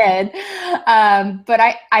it again. But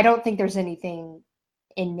I don't think there's anything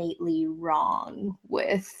innately wrong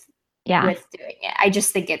with doing it. I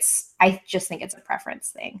just think it's a preference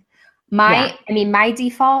thing. My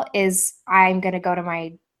default is I'm going to go to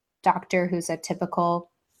my doctor who's a typical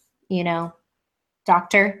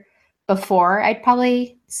doctor before I'd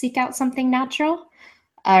probably seek out something natural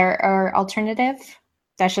or alternative.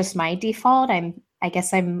 That's just my default. I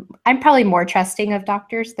guess I'm probably more trusting of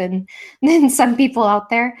doctors than some people out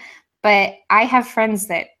there. But I have friends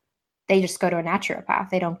that they just go to a naturopath.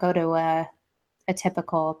 They don't go to a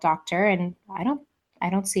typical doctor, and I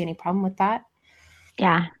don't see any problem with that.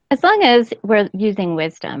 Yeah, as long as we're using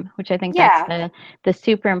wisdom, which I think that's the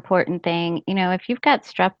super important thing. If you've got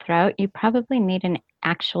strep throat, you probably need an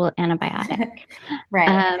actual antibiotic.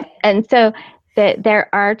 Right. And so there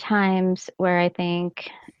are times where I think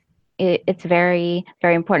it's very,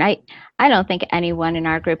 very important. I don't think anyone in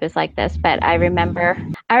our group is like this, but I remember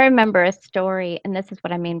a story, and this is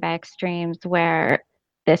what I mean by extremes, where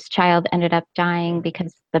this child ended up dying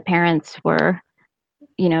because the parents were,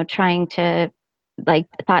 trying to,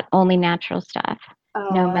 thought only natural stuff,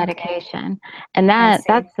 no medication. And that's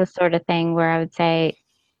the sort of thing where I would say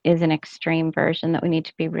is an extreme version that we need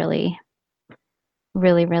to be really,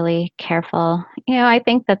 really, really careful. I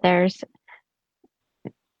think that there's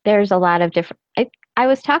a lot of different, I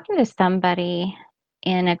was talking to somebody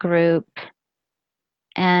in a group,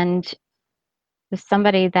 and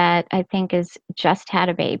somebody that I think is just had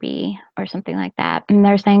a baby or something like that. And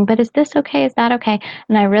they're saying, but is this okay? Is that okay?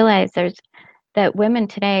 And I realized that women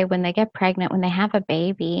today, when they get pregnant, when they have a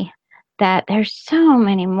baby, that there's so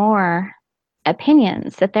many more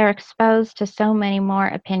opinions, that they're exposed to so many more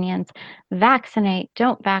opinions. Vaccinate,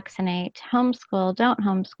 don't vaccinate, homeschool, don't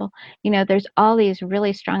homeschool. There's all these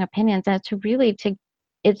really strong opinions, and it's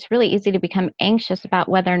really easy to become anxious about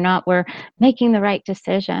whether or not we're making the right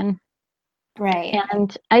decision. Right.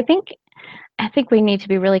 And I think we need to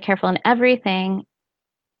be really careful in everything.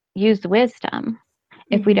 Use wisdom.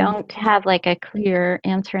 If we don't have like a clear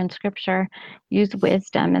answer in scripture, use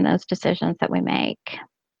wisdom in those decisions that we make.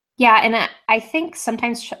 Yeah, and I think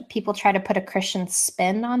sometimes people try to put a Christian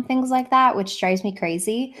spin on things like that, which drives me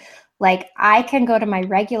crazy. Like, I can go to my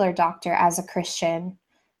regular doctor as a Christian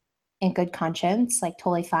in good conscience, like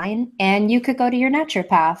totally fine. And you could go to your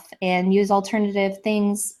naturopath and use alternative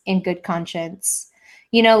things in good conscience.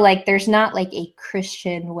 There's not like a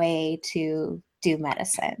Christian way to do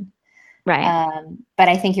medicine. Right. But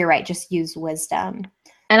I think you're right. Just use wisdom.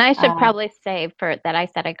 And I should probably say that I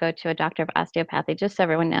said I go to a doctor of osteopathy, just so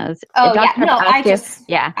everyone knows. Oh, yeah. No, I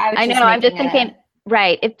know. I'm just thinking,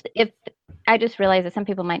 right. If I just realized that some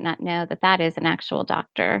people might not know that is an actual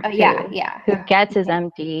doctor. Who gets his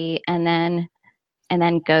MD and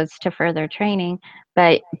then goes to further training.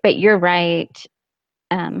 But you're right.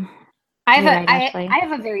 I I have You're a right, Ashley. I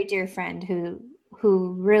have a very dear friend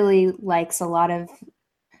who really likes a lot of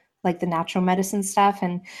like the natural medicine stuff,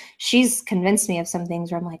 and she's convinced me of some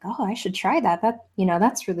things where I'm like, oh, I should try that.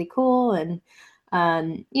 That's really cool. And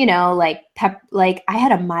like I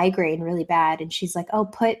had a migraine really bad, and she's like, oh,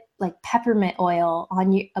 put like peppermint oil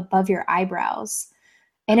on you above your eyebrows.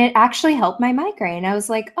 And it actually helped my migraine. I was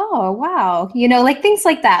like, oh, wow. Like things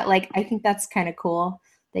like that. Like, I think that's kind of cool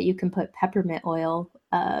that you can put peppermint oil,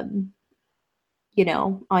 on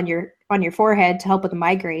your forehead to help with the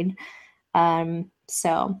migraine.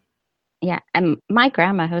 So. Yeah, and my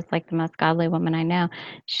grandma, who's like the most godly woman I know,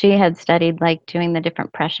 she had studied like doing the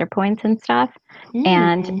different pressure points and stuff.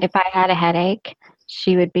 And if I had a headache,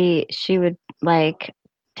 she would like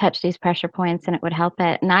touch these pressure points and it would help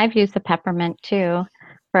it. And I've used the peppermint too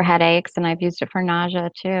for headaches, and I've used it for nausea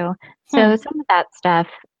too. So some of that stuff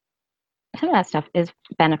is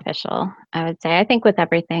beneficial, I would say. I think with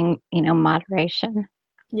everything, moderation.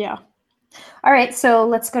 Yeah. All right, so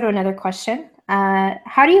let's go to another question.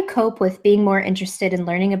 How do you cope with being more interested in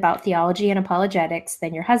learning about theology and apologetics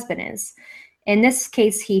than your husband is? In this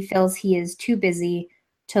case, he feels he is too busy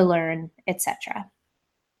to learn, etc.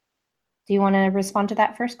 Do you want to respond to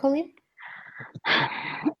that first, Colleen?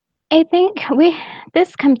 I think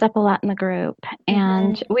this comes up a lot in the group,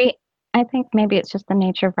 and I think maybe it's just the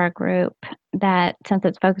nature of our group that since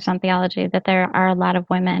it's focused on theology, that there are a lot of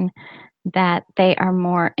women that they are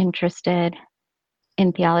more interested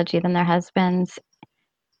in theology than their husbands.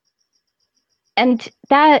 And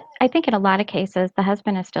that, I think in a lot of cases, the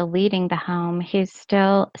husband is still leading the home. He's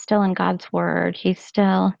still in God's word. He's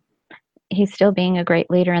still being a great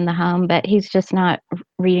leader in the home, but he's just not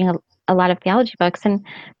reading a lot of theology books. And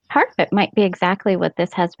part of it might be exactly what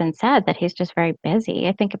this husband said, that he's just very busy.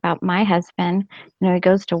 I think about my husband, he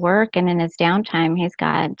goes to work, and in his downtime, he's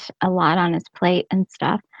got a lot on his plate and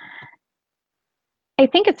stuff. I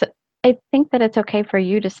think that it's okay for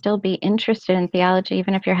you to still be interested in theology,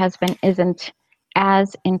 even if your husband isn't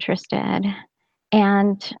as interested.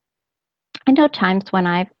 And I know times when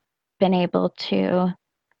I've been able to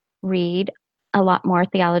read a lot more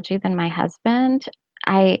theology than my husband.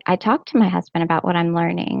 I talk to my husband about what I'm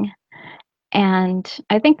learning. And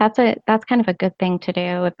I think that's kind of a good thing to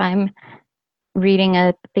do. If I'm reading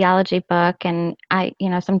a theology book, and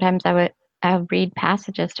sometimes I'll read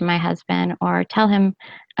passages to my husband or tell him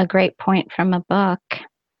a great point from a book,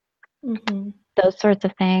 those sorts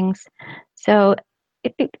of things. So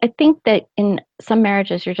I think that in some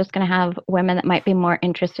marriages, you're just going to have women that might be more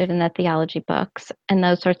interested in the theology books and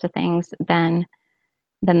those sorts of things than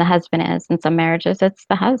the husband is. In some marriages, it's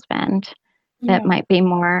the husband that might be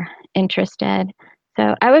more interested.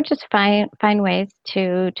 So I would just find ways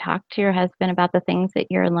to talk to your husband about the things that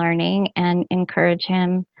you're learning and encourage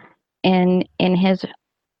him in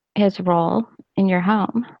his role in your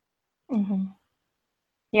home.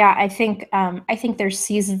 Yeah, I think there's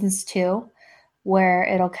seasons too where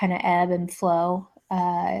it'll kind of ebb and flow.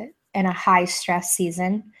 In a high stress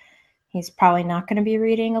season, he's probably not going to be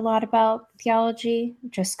reading a lot about theology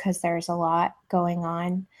just because there's a lot going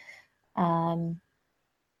on.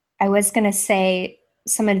 I was going to say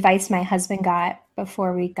some advice my husband got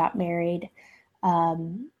before we got married,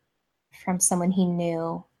 from someone he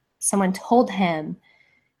knew. Someone told him,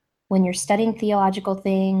 when you're studying theological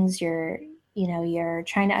things, you're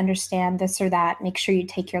trying to understand this or that, make sure you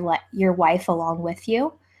take your wife along with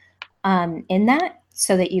you in that,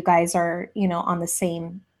 so that you guys are, on the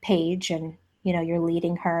same page, and, you're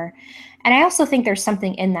leading her. And I also think there's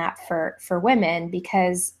something in that for women,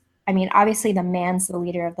 because, obviously the man's the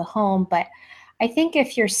leader of the home, but I think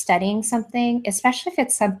if you're studying something, especially if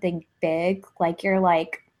it's something big, like you're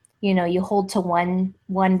like, you hold to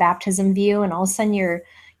one baptism view, and all of a sudden you're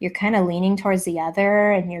kind of leaning towards the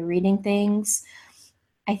other, and you're reading things,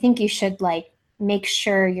 I think you should make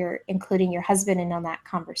sure you're including your husband in on that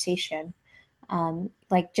conversation.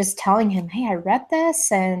 Just telling him, hey, I read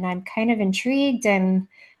this and I'm kind of intrigued and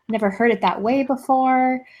never heard it that way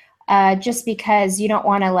before. Just because you don't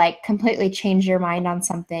want to completely change your mind on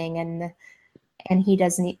something, and he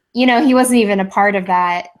doesn't, he wasn't even a part of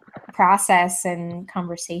that process and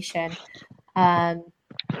conversation.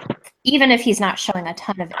 Even if he's not showing a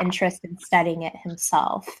ton of interest in studying it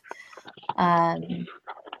himself.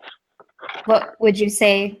 What would you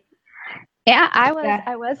say? Yeah, I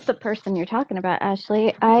was the person you're talking about,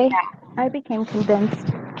 Ashley. I became convinced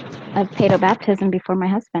of paedobaptism before my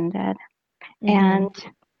husband did.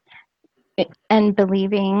 And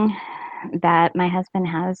believing that my husband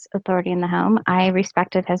has authority in the home, I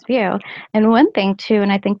respected his view. And one thing too,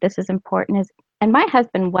 and I think this is important, is, and my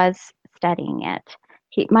husband was studying it.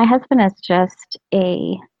 My husband is just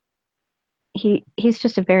he's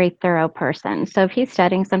just a very thorough person. So if he's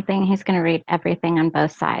studying something, he's going to read everything on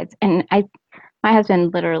both sides. And my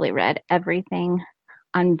husband literally read everything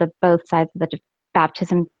on both sides of the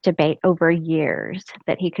baptism debate over years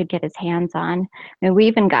that he could get his hands on. And we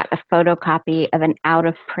even got a photocopy of an out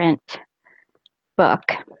of print book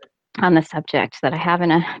on the subject that I have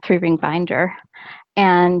in a 3-ring binder.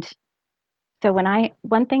 And so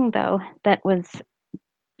one thing though that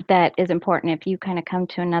is important if you kind of come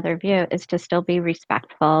to another view is to still be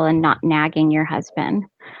respectful and not nagging your husband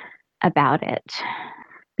about it,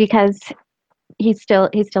 because he's still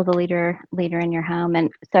the leader in your home.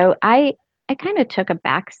 And so I kind of took a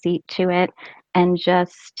back seat to it and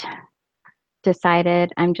just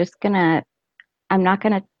decided I'm not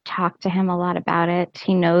going to talk to him a lot about it.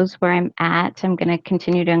 He knows where I'm at. I'm going to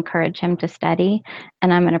continue to encourage him to study,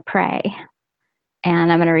 and I'm going to pray.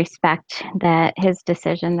 And I'm going to respect that his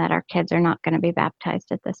decision that our kids are not going to be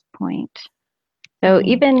baptized at this point. So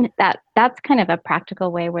even that's kind of a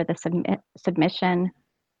practical way where the submission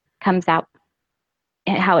comes out,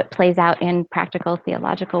 and how it plays out in practical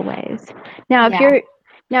theological ways. Now,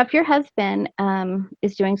 if your husband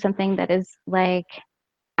is doing something that is like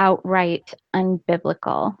outright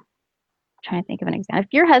unbiblical, I'm trying to think of an example.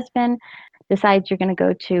 If your husband decides you're going to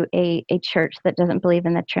go to a church that doesn't believe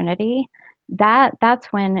in the Trinity, that's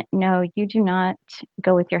when, no, you do not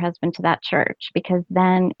go with your husband to that church, because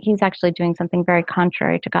then he's actually doing something very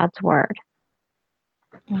contrary to God's word.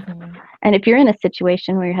 Mm-hmm. And if you're in a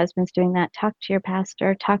situation where your husband's doing that, talk to your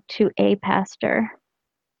pastor, talk to a pastor.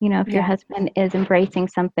 If your husband is embracing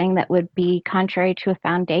something that would be contrary to a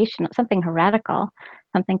foundational, something heretical,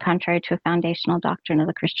 something contrary to a foundational doctrine of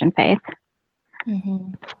the Christian faith.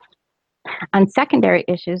 Mm-hmm. On secondary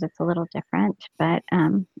issues, it's a little different, but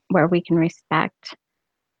where we can respect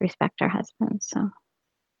our husbands. So,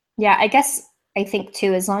 yeah, I think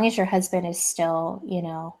too, as long as your husband is still,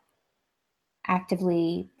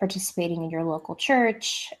 actively participating in your local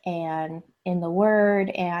church and in the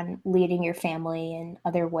word and leading your family in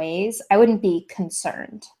other ways, I wouldn't be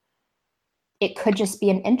concerned. It could just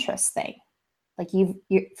be an interest thing. Like you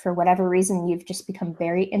for whatever reason, you've just become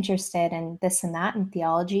very interested in this and that in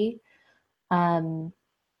theology. Would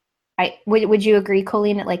you agree,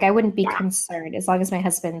 Colleen? Like, I wouldn't be concerned as long as my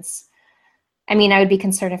husband's, I would be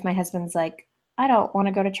concerned if my husband's like, I don't want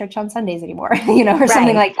to go to church on Sundays anymore, or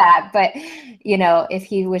something like that. But, if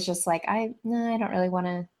he was just like, I don't really want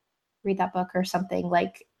to read that book or something,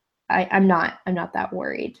 like I'm not that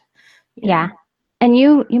worried. Yeah. And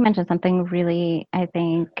you mentioned something really, I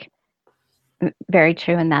think, very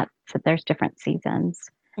true, and that's that there's different seasons.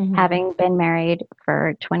 Mm-hmm. Having been married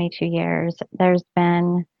for 22 years, there's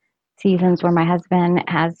been seasons where my husband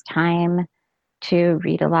has time to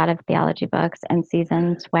read a lot of theology books, and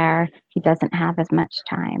seasons where he doesn't have as much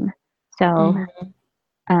time. So,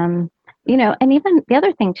 and even the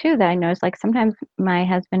other thing too that I know is, like, sometimes my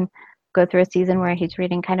husband go through a season where he's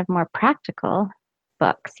reading kind of more practical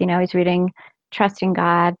books. He's reading Trusting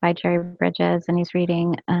God by Jerry Bridges, and he's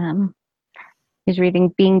reading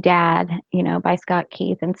Being Dad, by Scott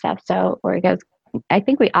Keith and stuff. So where he goes, I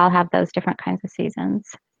think we all have those different kinds of seasons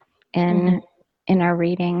in our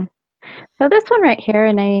reading. So this one right here,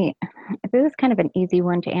 and this is kind of an easy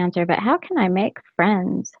one to answer, but how can I make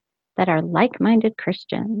friends that are like-minded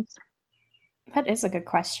Christians? That is a good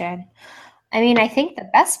question. I think the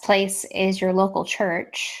best place is your local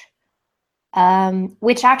church,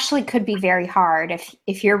 which actually could be very hard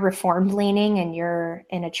if you're Reformed leaning and you're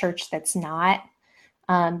in a church that's not.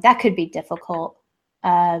 That could be difficult.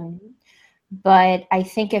 But I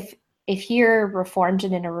think if you're Reformed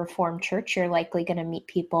and in a Reformed church, you're likely going to meet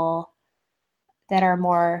people that are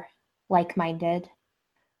more like-minded.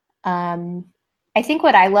 I think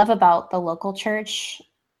what I love about the local church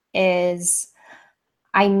is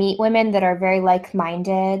I meet women that are very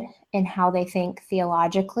like-minded in how they think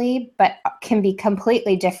theologically, but can be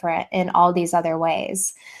completely different in all these other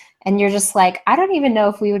ways. And you're just like, I don't even know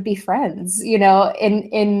if we would be friends,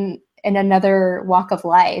 in another walk of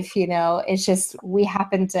life. It's just, we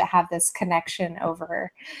happen to have this connection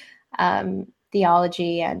over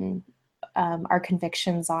theology and our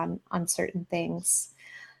convictions on certain things.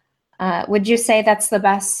 Would you say that's the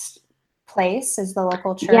best place, is the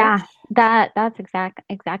local church? Yeah, that's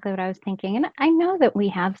exactly what I was thinking. And I know that we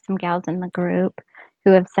have some gals in the group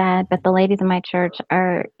who have said, but the ladies in my church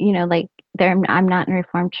are, I'm not in a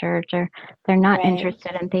Reformed church, or they're not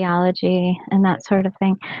interested in theology and that sort of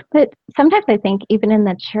thing. But sometimes I think even in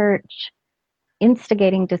the church,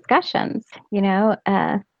 instigating discussions,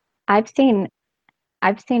 I've seen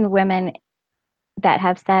women that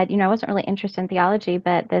have said, I wasn't really interested in theology,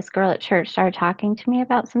 but this girl at church started talking to me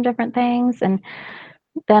about some different things. And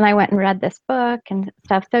then I went and read this book and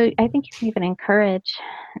stuff. So I think you can even encourage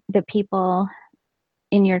the people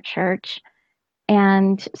in your church.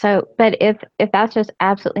 And so, but if that's just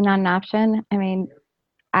absolutely not an option, I mean,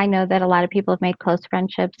 I know that a lot of people have made close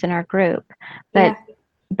friendships in our group, but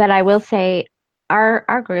I will say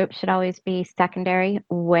our group should always be secondary,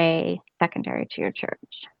 way secondary to your church.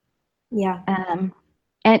 Yeah.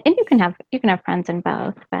 And you can have friends in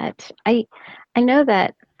both, but I know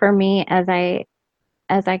that for me, as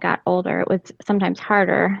I got older, it was sometimes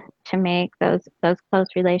harder to make those close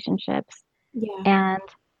relationships. Yeah.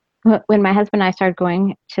 And when my husband and I started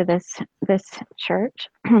going to this church,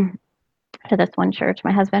 to this one church,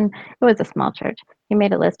 my husband, it was a small church. He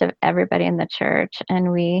made a list of everybody in the church,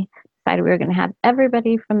 and we decided we were going to have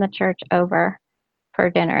everybody from the church over for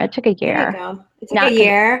dinner. It took a year. There you go. It took a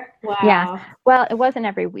year. Wow. Yeah. Well, it wasn't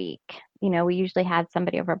every week. We usually had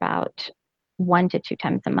somebody over about 1 to 2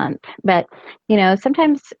 times a month. But,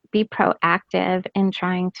 sometimes be proactive in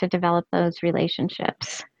trying to develop those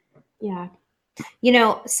relationships. Yeah.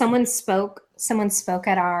 Someone spoke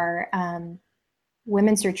at our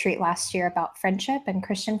women's retreat last year about friendship and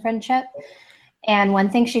Christian friendship. And one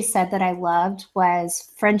thing she said that I loved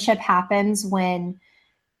was friendship happens when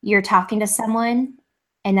you're talking to someone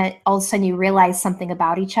and then all of a sudden you realize something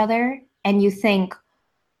about each other and you think,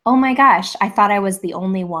 oh my gosh, I thought I was the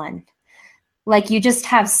only one. Like you just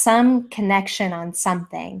have some connection on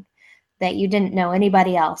something that you didn't know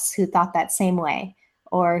anybody else who thought that same way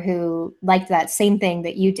or who liked that same thing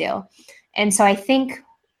that you do. And so I think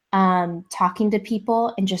talking to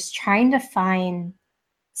people and just trying to find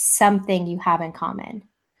something you have in common,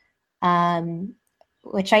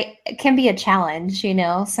 which can be a challenge,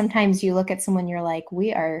 Sometimes you look at someone, you're like,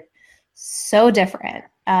 we are so different.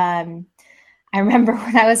 I remember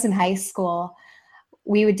when I was in high school,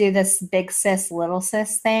 we would do this big sis, little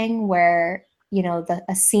sis thing where,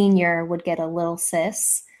 a senior would get a little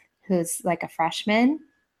sis who's like a freshman,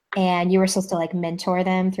 and you were supposed to like mentor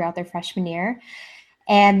them throughout their freshman year.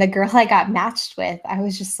 And the girl I got matched with, I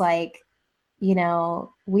was just like,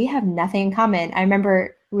 we have nothing in common. I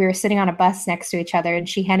remember we were sitting on a bus next to each other and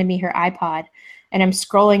she handed me her iPod and I'm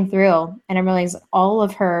scrolling through and I realized all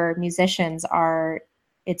of her musicians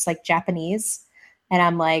it's like Japanese. And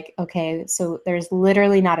I'm like, okay, so there's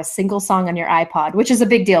literally not a single song on your iPod, which is a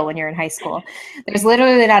big deal when you're in high school. There's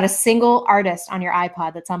literally not a single artist on your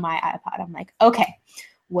iPod that's on my iPod. I'm like, okay,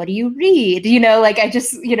 what do you read? I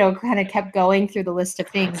just, kind of kept going through the list of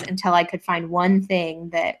things until I could find one thing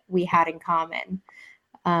that we had in common.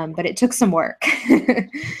 But it took some work. Did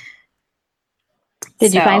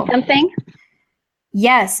you find something?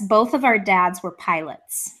 Yes, both of our dads were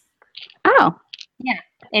pilots. Oh. Yeah.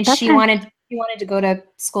 And she wanted to go to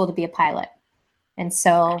school to be a pilot. And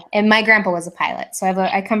my grandpa was a pilot. So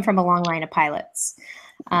I come from a long line of pilots.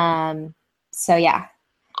 So yeah.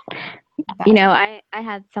 I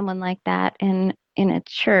had someone like that in a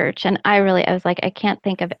church, and I was like, I can't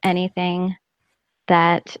think of anything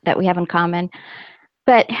that we have in common.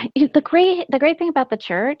 But the great thing about the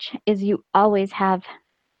church is you always have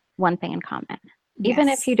one thing in common. Yes. Even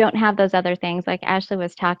if you don't have those other things, like Ashley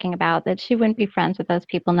was talking about, that she wouldn't be friends with those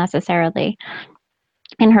people necessarily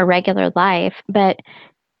in her regular life. But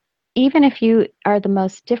even if you are the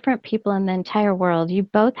most different people in the entire world, you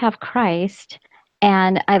both have Christ.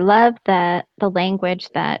 And I love the language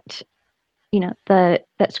that, that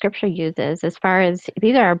Scripture uses as far as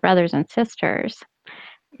these are our brothers and sisters.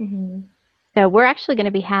 Mm-hmm. So we're actually going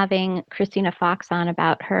to be having Christina Fox on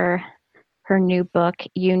about her new book,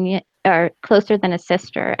 Union, or Closer Than a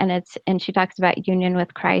Sister, and she talks about union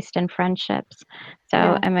with Christ and friendships. So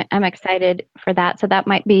yeah. I'm excited for that. So that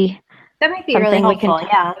might be really helpful.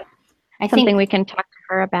 We can talk to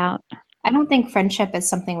her about. I don't think friendship is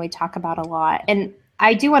something we talk about a lot. And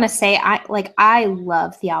I do want to say, I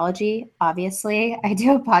love theology, obviously. I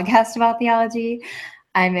do a podcast about theology.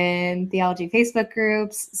 I'm in theology Facebook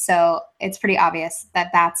groups. So it's pretty obvious that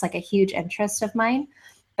that's like a huge interest of mine.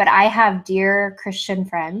 But I have dear Christian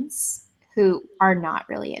friends who are not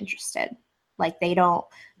really interested. Like they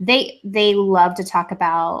love to talk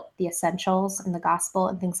about the essentials and the gospel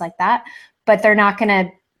and things like that, but they're not going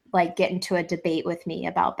to like get into a debate with me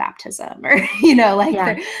about baptism or,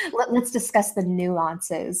 let's discuss the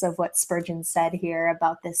nuances of what Spurgeon said here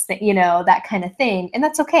about this thing, that kind of thing. And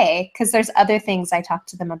that's okay, because there's other things I talk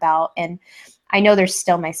to them about. And I know they're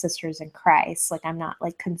still my sisters in Christ. Like I'm not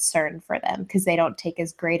like concerned for them because they don't take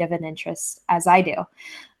as great of an interest as I do.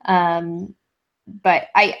 But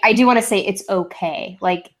I do want to say it's okay.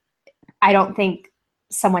 Like, I don't think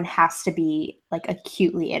someone has to be like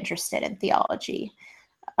acutely interested in theology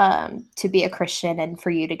to be a Christian and for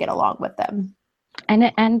you to get along with them.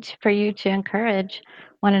 And for you to encourage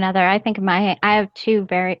one another. I think I have two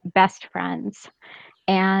very best friends,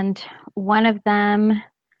 and one of them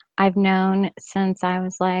I've known since I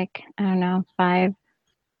was like, I don't know, 5.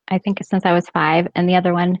 I think since I was 5, and the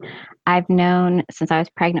other one I've known since I was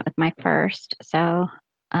pregnant with my first, so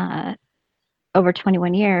over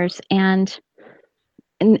 21 years. And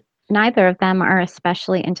neither of them are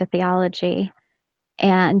especially into theology.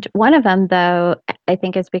 And one of them, though, I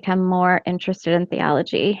think has become more interested in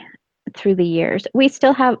theology through the years. We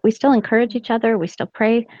still encourage each other. We still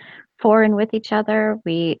pray for and with each other.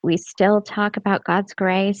 We still talk about God's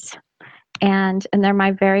grace, and they're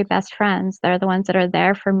my very best friends. They're the ones that are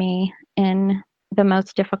there for me in the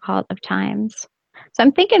most difficult of times. So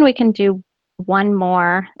I'm thinking we can do one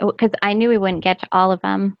more, because I knew we wouldn't get to all of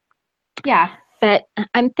them. Yeah. But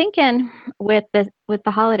I'm thinking with the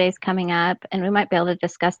holidays coming up, and we might be able to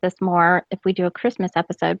discuss this more if we do a Christmas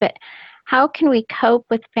episode, but how can we cope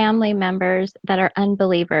with family members that are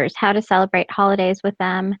unbelievers? How to celebrate holidays with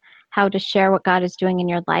them, how to share what God is doing in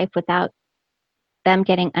your life without them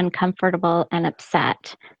getting uncomfortable and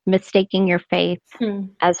upset, mistaking your faith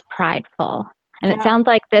as prideful. And it sounds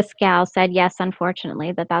like this gal said, yes,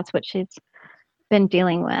 unfortunately, that's what she's been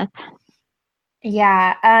dealing with.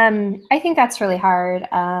 Yeah, I think that's really hard.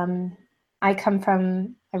 I come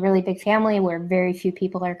from a really big family where very few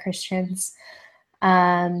people are Christians.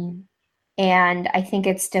 And I think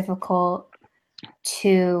it's difficult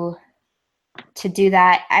to do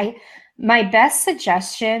that. My best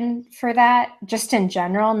suggestion for that, just in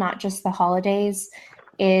general, not just the holidays,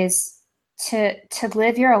 is to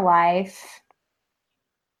live your life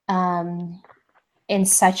in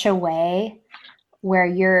such a way where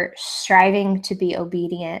you're striving to be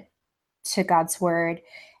obedient to God's word,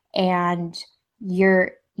 and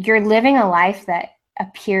you're living a life that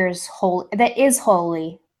appears holy, that is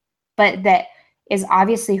holy, but that is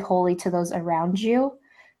obviously holy to those around you.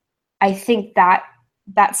 I think that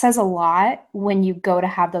says a lot when you go to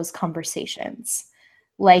have those conversations.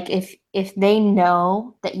 Like if they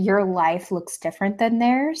know that your life looks different than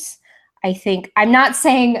theirs, I think, I'm not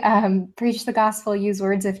saying preach the gospel, use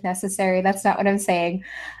words if necessary. That's not what I'm saying.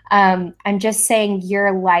 I'm just saying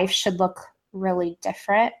your life should look really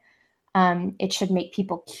different. It should make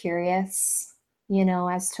people curious,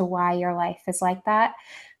 as to why your life is like that.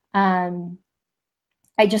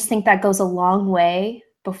 I just think that goes a long way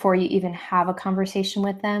before you even have a conversation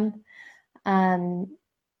with them.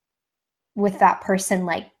 With that person,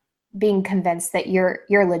 like being convinced that you're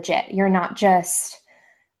legit. You're not just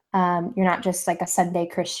like a Sunday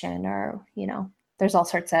Christian, or, there's all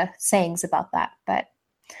sorts of sayings about that. But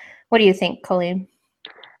what do you think, Colleen?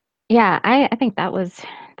 Yeah, I think that was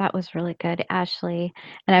really good, Ashley.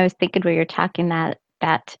 And I was thinking when you're talking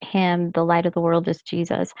that hymn, "The light of the world is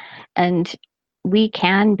Jesus," and we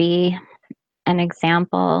can be an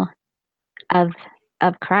example of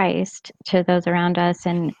Christ to those around us,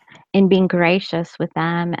 and in being gracious with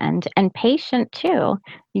them and patient too.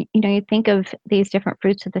 You think of these different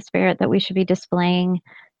fruits of the Spirit that we should be displaying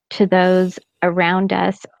to those around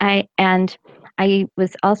us. I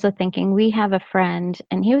was also thinking, we have a friend,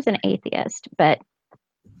 and he was an atheist, but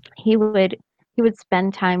he would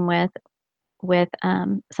spend time with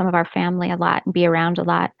some of our family a lot and be around a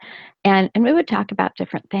lot, and we would talk about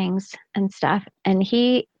different things and stuff. And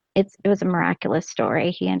it was a miraculous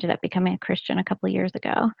story. He ended up becoming a Christian a couple of years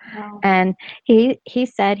ago. Wow. And he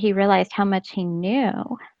said he realized how much he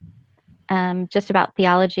knew just about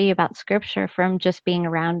theology, about scripture, from just being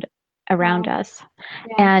around us.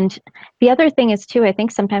 Yeah. And the other thing is too, I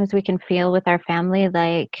think sometimes we can feel with our family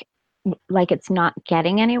like it's not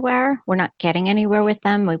getting anywhere. We're not getting anywhere with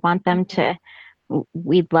them. We want them to,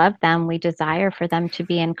 we love them. We desire for them to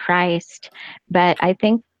be in Christ. But I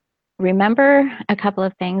think, remember a couple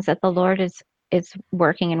of things, that the Lord is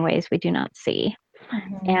working in ways we do not see,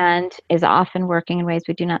 and is often working in ways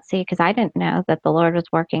we do not see. Because I didn't know that the Lord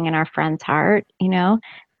was working in our friend's heart,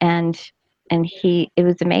 and it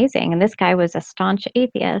was amazing. And this guy was a staunch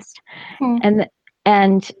atheist,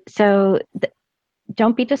 and so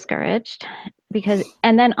don't be discouraged,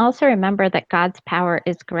 and then also remember that God's power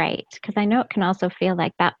is great, because I know it can also feel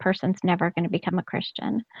like that person's never going to become a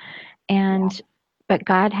Christian, but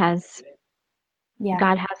God has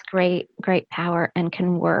great power and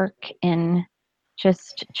can work in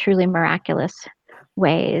just truly miraculous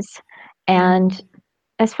ways. And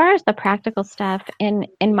as far as the practical stuff, in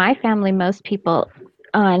my family, most people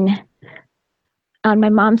on my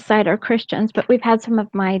mom's side are Christians, but we've had some of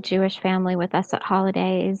my Jewish family with us at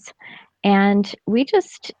holidays. And we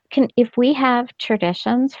just can, if we have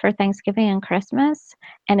traditions for Thanksgiving and Christmas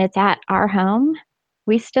and it's at our home,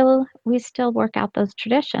 we still work out those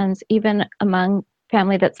traditions even among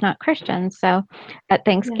family that's not Christian. So at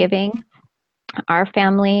Thanksgiving, our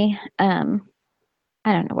family, I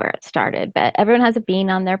don't know where it started, but everyone has a bean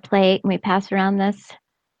on their plate and we pass around this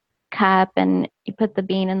cup and you put the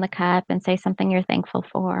bean in the cup and say something you're thankful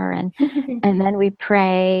for, and then we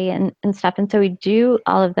pray and stuff. And so we do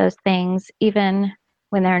all of those things even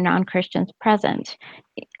when there are non-Christians present.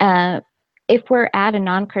 If we're at a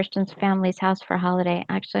non-Christian's family's house for a holiday,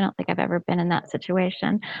 actually I don't think I've ever been in that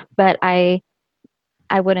situation, but I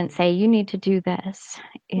wouldn't say you need to do this,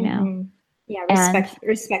 you know. Yeah,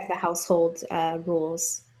 respect the household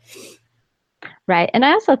rules. Right. And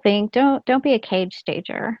I also think don't be a cage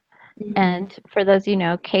stager. And for those,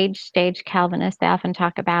 cage stage Calvinists, they often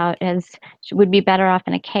talk about as would be better off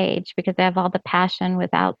in a cage because they have all the passion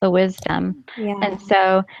without the wisdom. Yeah. And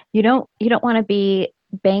so you don't want to be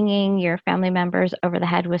banging your family members over the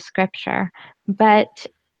head with scripture. But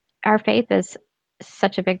our faith is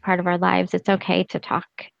such a big part of our lives. It's okay to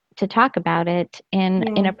talk about it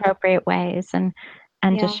in appropriate ways and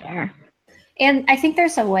to share. And I think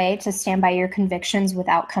there's a way to stand by your convictions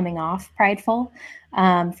without coming off prideful.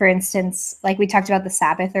 For instance, like we talked about the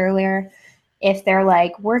Sabbath earlier, if they're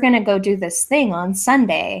like, we're going to go do this thing on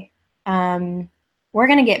Sunday, we're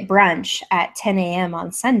going to get brunch at 10 a.m.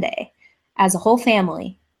 on Sunday as a whole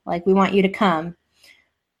family, like we want you to come.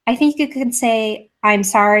 I think you can say, I'm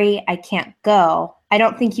sorry, I can't go. I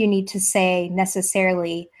don't think you need to say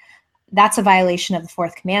necessarily, that's a violation of the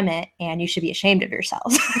fourth commandment and you should be ashamed of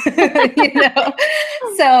yourselves.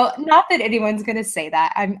 So not that anyone's going to say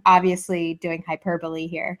that. I'm obviously doing hyperbole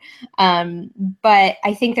here. But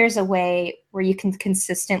I think there's a way where you can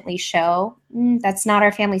consistently show that's not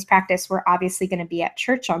our family's practice. We're obviously going to be at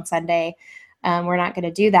church on Sunday. We're not going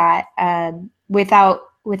to do that without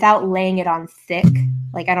laying it on thick.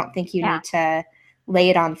 Like, I don't think you need to lay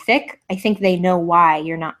it on thick. I think they know why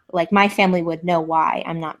you're not, like my family would know why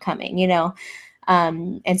I'm not coming,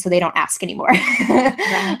 and so they don't ask anymore.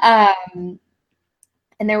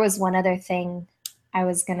 And there was one other thing I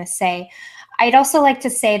was going to say. I'd also like to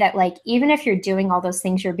say that, like, even if you're doing all those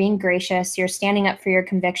things, you're being gracious, you're standing up for your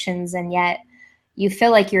convictions, and yet you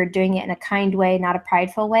feel like you're doing it in a kind way, not a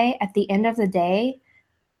prideful way, at the end of the day,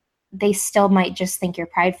 they still might just think you're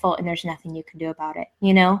prideful and there's nothing you can do about it,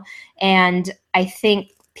 And I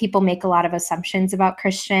think people make a lot of assumptions about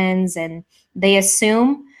Christians, and they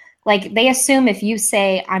assume if you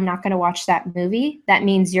say, I'm not going to watch that movie, that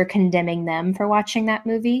means you're condemning them for watching that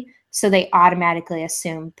movie. So they automatically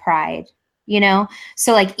assume pride,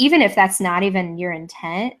 So like, even if that's not even your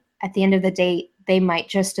intent, at the end of the day, they might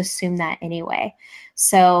just assume that anyway.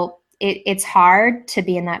 So it's hard to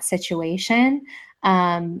be in that situation.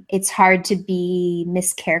 It's hard to be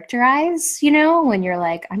mischaracterized, when you're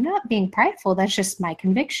like, I'm not being prideful. That's just my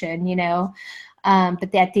conviction, but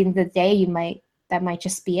at the end of the day, that might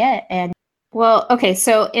just be it. And well, okay.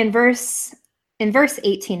 So in verse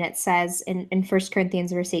 18, it says in 1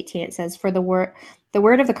 Corinthians verse 18, it says, for the word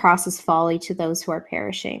of the cross is folly to those who are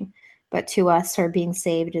perishing, but to us who are being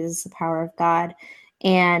saved, it is the power of God.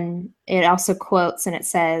 And it also quotes, and it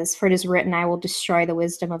says, for it is written, I will destroy the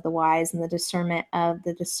wisdom of the wise, and the discernment of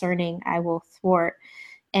the discerning I will thwart.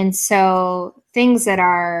 And so things that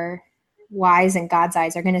are wise in God's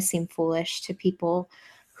eyes are going to seem foolish to people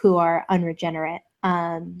who are unregenerate.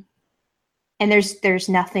 And there's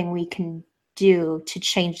nothing we can do to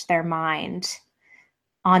change their mind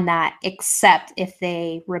on that, except if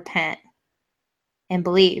they repent and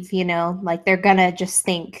believe, like they're going to just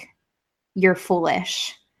think you're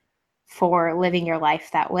foolish for living your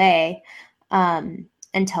life that way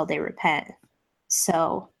until they repent.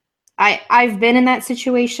 So I've been in that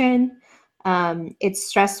situation. It's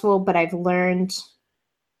stressful, but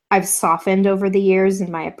I've softened over the years in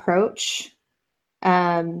my approach.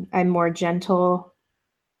 I'm more gentle.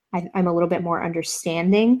 I'm a little bit more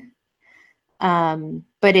understanding.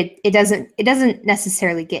 But it doesn't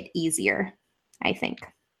necessarily get easier, I think.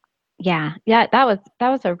 Yeah, that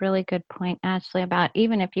was a really good point, Ashley, about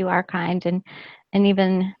even if you are kind and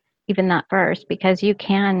even that verse, because you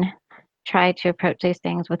can try to approach these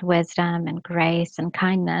things with wisdom and grace and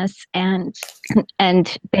kindness, and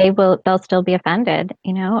they'll still be offended,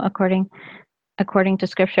 according to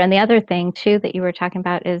scripture. And the other thing too that you were talking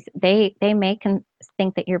about is they may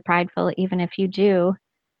think that you're prideful even if you do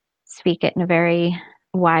speak it in a very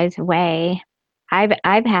wise way.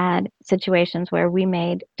 I've had situations where we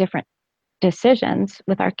made different decisions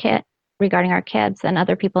with regarding our kids than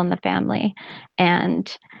other people in the family,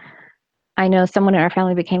 and I know someone in our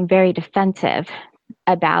family became very defensive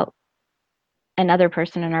about another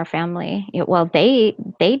person in our family. Well, they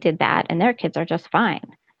did that and their kids are just fine,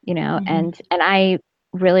 and I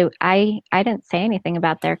really, I didn't say anything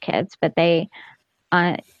about their kids, but there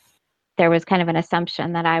was kind of an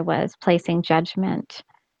assumption that I was placing judgment.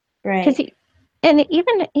 Right. Because and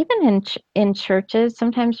even in churches,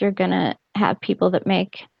 sometimes you're gonna have people that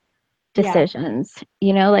make decisions.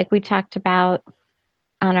 Like we talked about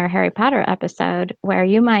on our Harry Potter episode, where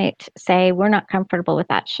you might say we're not comfortable with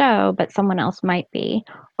that show, but someone else might be,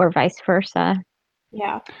 or vice versa.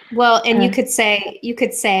 Yeah. Well, and you could say,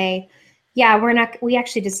 yeah, we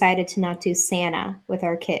actually decided to not do Santa with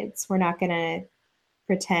our kids. We're not going to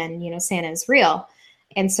pretend, Santa is real.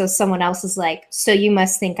 And so someone else is like, so you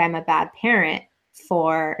must think I'm a bad parent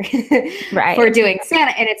for, for doing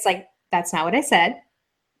Santa. And it's like, that's not what I said.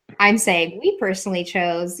 I'm saying we personally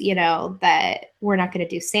chose, that we're not going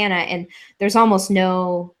to do Santa. And there's almost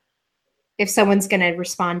if someone's going to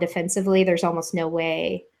respond defensively, there's almost no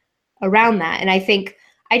way around that. And I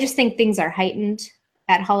just think things are heightened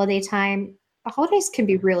at holiday time. The holidays can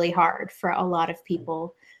be really hard for a lot of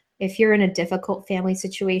people. If you're in a difficult family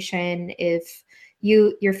situation, if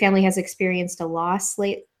your family has experienced a loss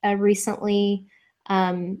recently,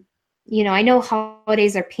 I know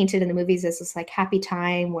holidays are painted in the movies as this like happy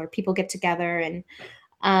time where people get together, and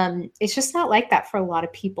it's just not like that for a lot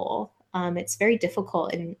of people. It's very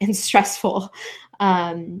difficult and stressful.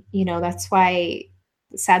 That's why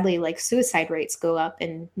sadly, like suicide rates go up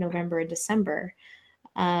in November and December,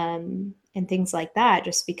 and things like that,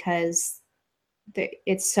 just because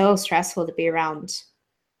it's so stressful to be around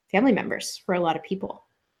family members for a lot of people.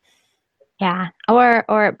 Yeah.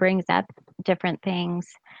 Or it brings up different things.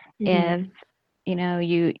 If,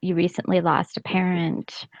 you recently lost a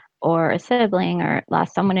parent or a sibling or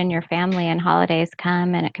lost someone in your family, and holidays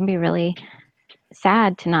come, and it can be really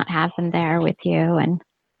sad to not have them there with you.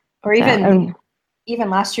 Or even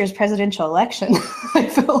last year's presidential election, I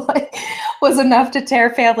feel like was enough to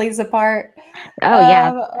tear families apart. Oh,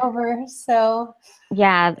 yeah.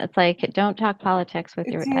 Yeah, it's like, don't talk politics with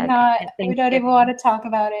your dad. We don't even want to talk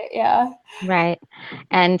about it. Yeah. Right.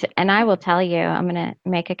 And I will tell you, I'm going to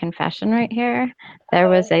make a confession right here. There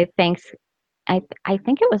was I think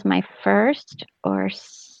it was my first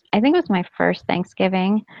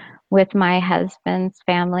Thanksgiving with my husband's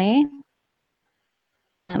family.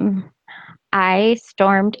 I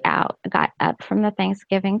stormed out, got up from the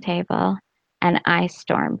Thanksgiving table, and I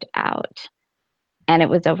stormed out. And it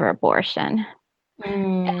was over abortion.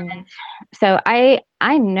 And so I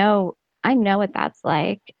know what that's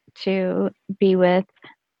like to be with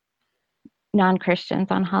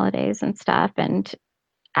non-Christians on holidays and stuff. And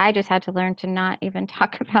I just had to learn to not even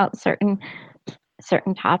talk about certain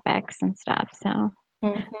topics and stuff. So,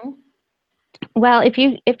 well, if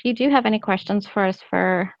you do have any questions for us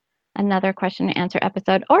for another question and answer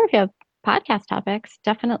episode, or if you have podcast topics,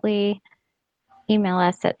 definitely email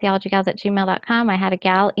us at theologygals@gmail.com. I had a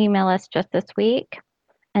gal email us just this week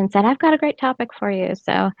and said, I've got a great topic for you.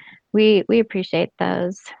 So we appreciate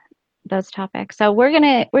those topics. So we're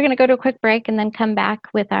gonna go to a quick break and then come back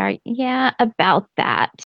with our about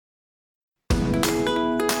that.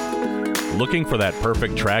 Looking for that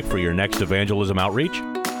perfect track for your next evangelism outreach?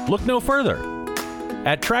 Look no further.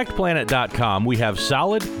 At TractPlanet.com, we have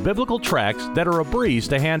solid biblical tracts that are a breeze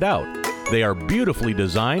to hand out. They are beautifully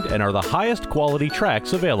designed and are the highest quality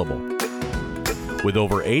tracts available. With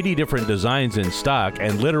over 80 different designs in stock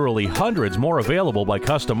and literally hundreds more available by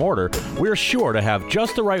custom order, we're sure to have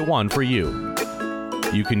just the right one for you.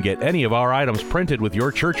 You can get any of our items printed with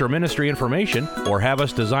your church or ministry information, or have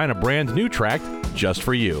us design a brand new tract just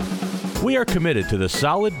for you. We are committed to the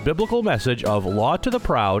solid biblical message of law to the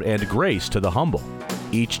proud and grace to the humble.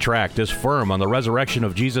 Each tract is firm on the resurrection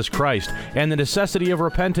of Jesus Christ and the necessity of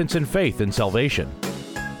repentance and faith in salvation.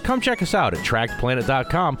 Come check us out at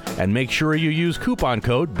TractPlanet.com and make sure you use coupon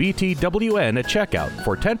code BTWN at checkout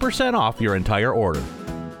for 10% off your entire order.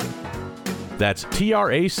 That's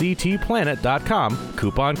TractPlanet.com,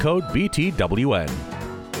 coupon code BTWN.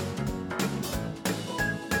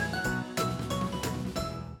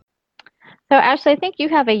 So Ashley, I think you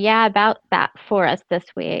have a about that for us this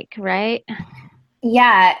week, right?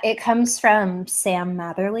 Yeah, it comes from Sam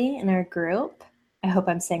Matherly in our group. I hope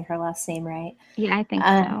I'm saying her last name right. Yeah, I think so.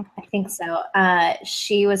 I think so.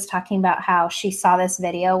 She was talking about how she saw this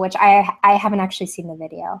video, which I haven't actually seen the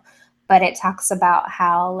video, but it talks about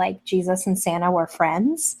how like Jesus and Santa were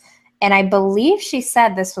friends. And I believe she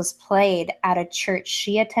said this was played at a church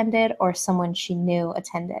she attended or someone she knew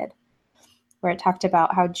attended, where it talked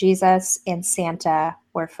about how Jesus and Santa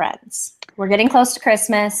were friends. We're getting close to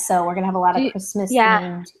Christmas, so we're gonna have a lot of Christmas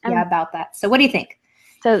themed about that. So what do you think?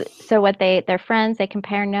 So what they're friends, they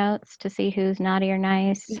compare notes to see who's naughty or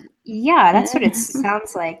nice. Yeah, that's what it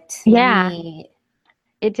sounds like to me.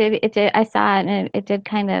 It did. I saw it, and it did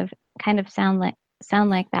kind of sound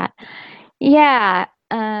like that. Yeah,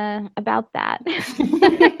 about that.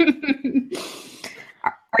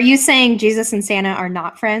 Are you saying Jesus and Santa are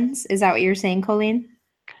not friends? Is that what you're saying, Colleen?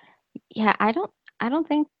 Yeah, I don't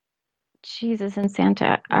think Jesus and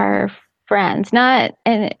Santa are friends. Not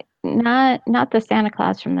the Santa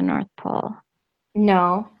Claus from the North Pole.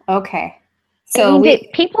 No. Okay. So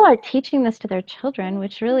people are teaching this to their children,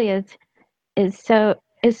 which really is so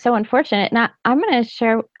unfortunate. Now, I'm going to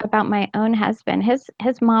share about my own husband.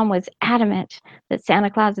 His mom was adamant that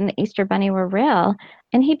Santa Claus and the Easter Bunny were real,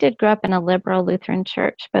 and he did grow up in a liberal Lutheran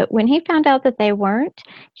church. But when he found out that they weren't,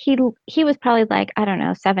 he was probably like, I don't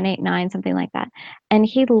know, 7, 8, 9, something like that. And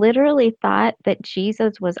he literally thought that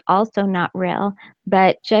Jesus was also not real,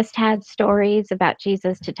 but just had stories about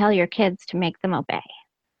Jesus to tell your kids to make them obey.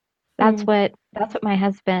 That's what my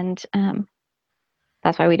husband.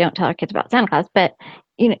 That's why we don't tell our kids about Santa Claus. But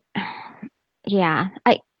yeah,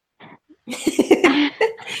 I'm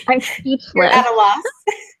speechless. You're at a loss.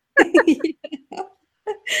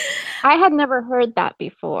 I had never heard that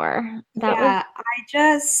before. I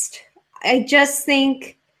just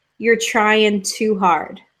think you're trying too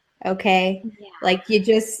hard. Okay, like you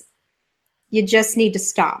just need to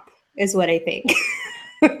stop. Is what I think.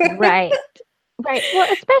 Right. Well,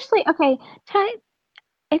 especially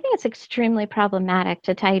I think it's extremely problematic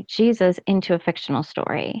to tie Jesus into a fictional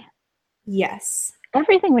story. Yes.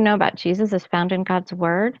 Everything we know about Jesus is found in God's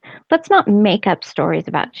word. Let's not make up stories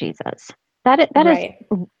about Jesus. That's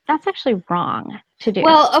actually wrong to do.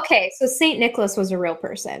 Well, okay, so Saint Nicholas was a real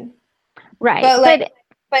person. Right.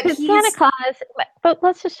 But Santa Claus, but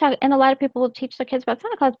let's just talk, and a lot of people will teach their kids about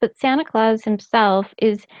Santa Claus, but Santa Claus himself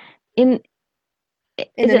is in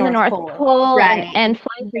the North Pole right. and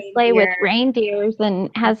flies his sleigh with reindeers and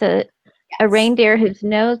has a reindeer whose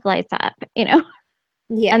nose lights up,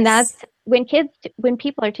 Yes. And that's when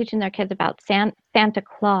people are teaching their kids about Santa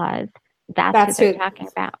Claus, that's who they're talking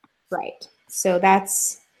about. Right. So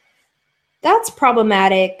that's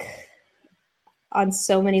problematic on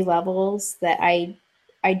so many levels that I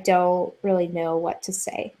don't really know what to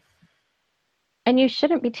say. And you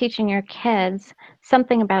shouldn't be teaching your kids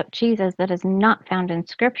something about Jesus that is not found in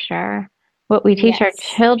Scripture. What we teach our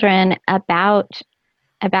children about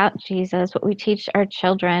Jesus, what we teach our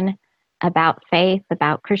children about faith,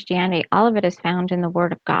 about Christianity, all of it is found in the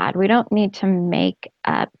Word of God. We don't need to make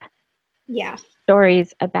up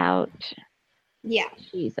stories about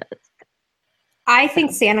Jesus. I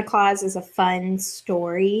think Santa Claus is a fun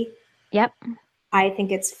story. Yep. I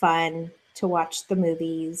think it's fun to watch the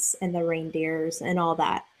movies and the reindeers and all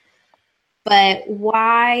that. But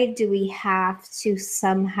why do we have to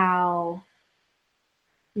somehow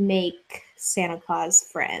make Santa Claus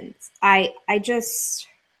friends? I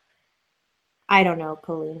don't know,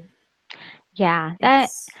 Colleen. Yeah,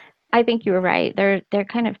 I think you were right. They're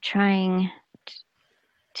kind of trying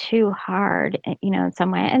too hard, in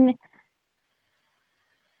some way.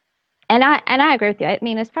 And I agree with you. I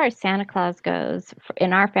mean, as far as Santa Claus goes,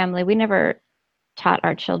 in our family, we never taught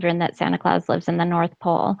our children that Santa Claus lives in the North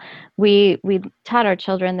Pole. We taught our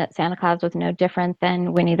children that Santa Claus was no different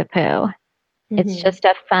than Winnie the Pooh. Mm-hmm. It's just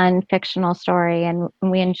a fun fictional story, and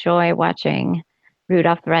we enjoy watching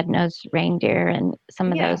Rudolph the Red-Nosed Reindeer and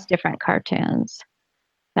some of those different cartoons.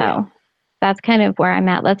 So that's kind of where I'm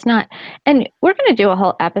at. And we're going to do a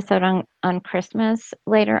whole episode on Christmas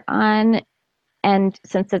later on. And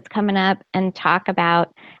since it's coming up, and talk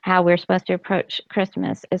about how we're supposed to approach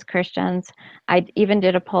Christmas as Christians. I even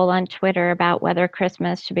did a poll on Twitter about whether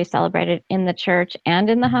Christmas should be celebrated in the church and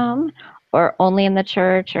in the home, or only in the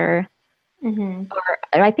church, or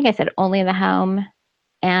I think I said only in the home,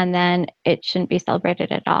 and then it shouldn't be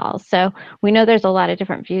celebrated at all. So we know there's a lot of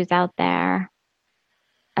different views out there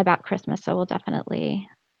about Christmas, so we'll definitely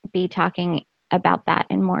be talking about that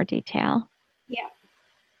in more detail. Yeah.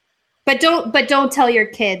 But don't tell your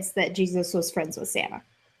kids that Jesus was friends with Santa.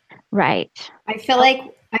 Right. I feel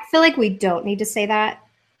like we don't need to say that.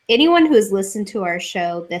 Anyone who has listened to our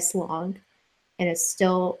show this long and is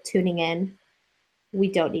still tuning in,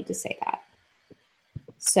 we don't need to say that.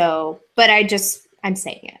 So, but I'm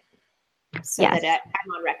saying it so that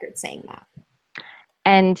I'm on record saying that.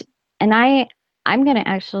 And I'm going to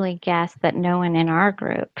actually guess that no one in our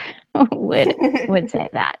group would say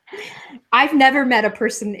that. I've never met a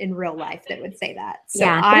person in real life that would say that. So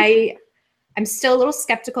I'm still a little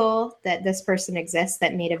skeptical that this person exists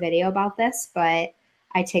that made a video about this, but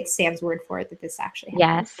I take Sam's word for it that this actually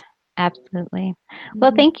happened. Yes, absolutely.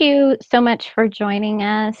 Well, thank you so much for joining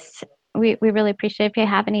us. We really appreciate it. If you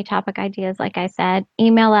have any topic ideas, like I said,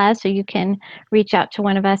 email us, or you can reach out to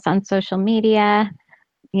one of us on social media,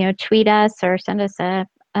 tweet us or send us a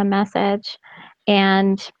message.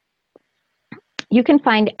 And you can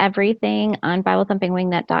find everything on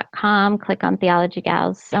BibleThumpingWingnut.com. Click on Theology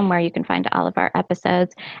Gals. Somewhere you can find all of our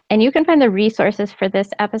episodes. And you can find the resources for this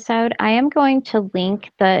episode. I am going to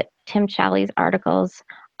link the Tim Challies articles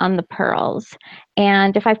on the pearls.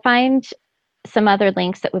 And if I find some other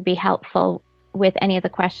links that would be helpful with any of the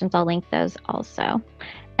questions, I'll link those also.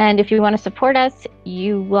 And if you want to support us,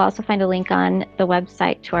 you will also find a link on the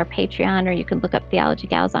website to our Patreon, or you can look up Theology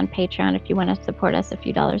Gals on Patreon if you want to support us a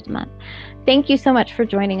few dollars a month. Thank you so much for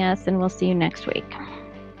joining us, and we'll see you next week.